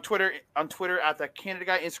find me on Twitter at that Canada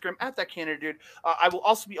guy, Instagram at that Canada dude. I will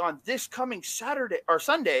also be on this coming Saturday or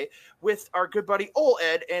Sunday with our good buddy Ol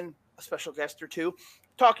Ed and a special guest or two,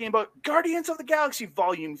 talking about Guardians of the Galaxy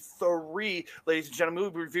Volume 3. Ladies and gentlemen,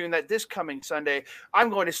 we'll be reviewing that this coming Sunday. I'm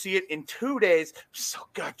going to see it in 2 days. I'm so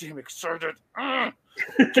goddamn excited.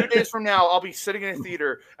 2 days from now, I'll be sitting in a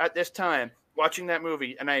theater at this time watching that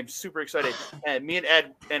movie, and I am super excited. And me and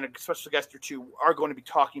Ed and a special guest or two are going to be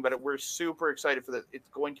talking about it. We're super excited for that. It's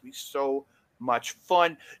going to be so much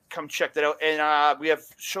fun. Come check that out. And we have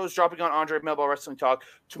shows dropping on Andre Melball Wrestling Talk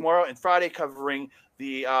tomorrow and Friday, covering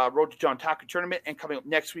the Road to John Taku tournament, and coming up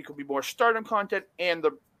next week will be more Stardom content, and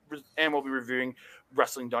we'll be reviewing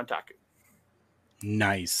Wrestling Don Taku.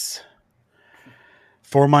 Nice.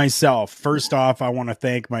 For myself, first off, I want to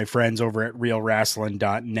thank my friends over at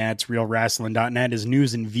RealWrestling.net. RealWrestling.net is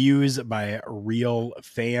news and views by real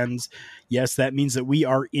fans. Yes, that means that we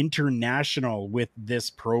are international with this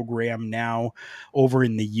program now over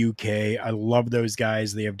in the UK. I love those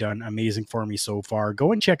guys. They have done amazing for me so far.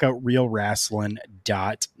 Go and check out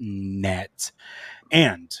RealWrestling.net.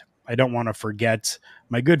 And I don't want to forget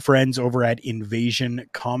my good friends over at Invasion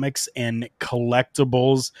Comics and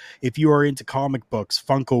Collectibles. If you are into comic books,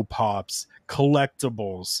 Funko Pops,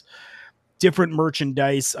 collectibles, different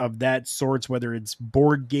merchandise of that sorts, whether it's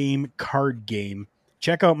board game, card game,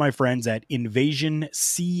 check out my friends at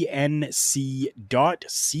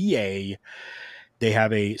invasioncnc.ca. They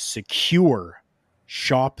have a secure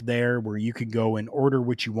shop there where you can go and order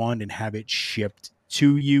what you want and have it shipped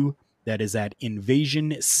to you. That is at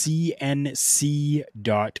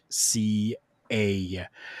invasioncnc.ca.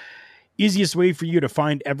 Easiest way for you to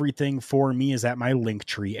find everything for me is at my link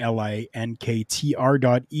tree,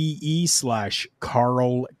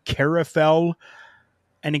 linktr.ee/Carl Carafel.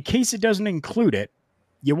 And in case it doesn't include it,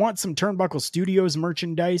 you want some Turnbuckle Studios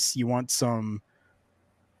merchandise, you want some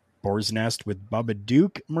Boar's Nest with Bubba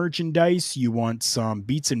Duke merchandise, you want some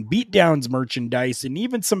Beats and Beatdowns merchandise, and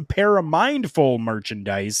even some Paramindful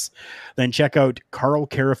merchandise, then check out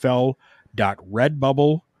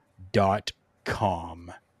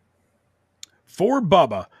carlcarafel.redbubble.com. For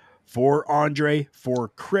Bubba, for Andre, for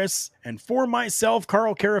Chris, and for myself,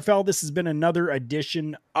 Carl Carafel, this has been another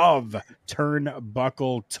edition of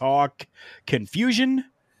Turnbuckle Talk. Confusion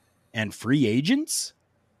and free agents?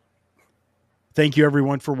 Thank you,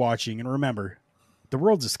 everyone, for watching. And remember, the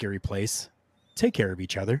world's a scary place. Take care of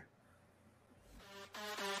each other.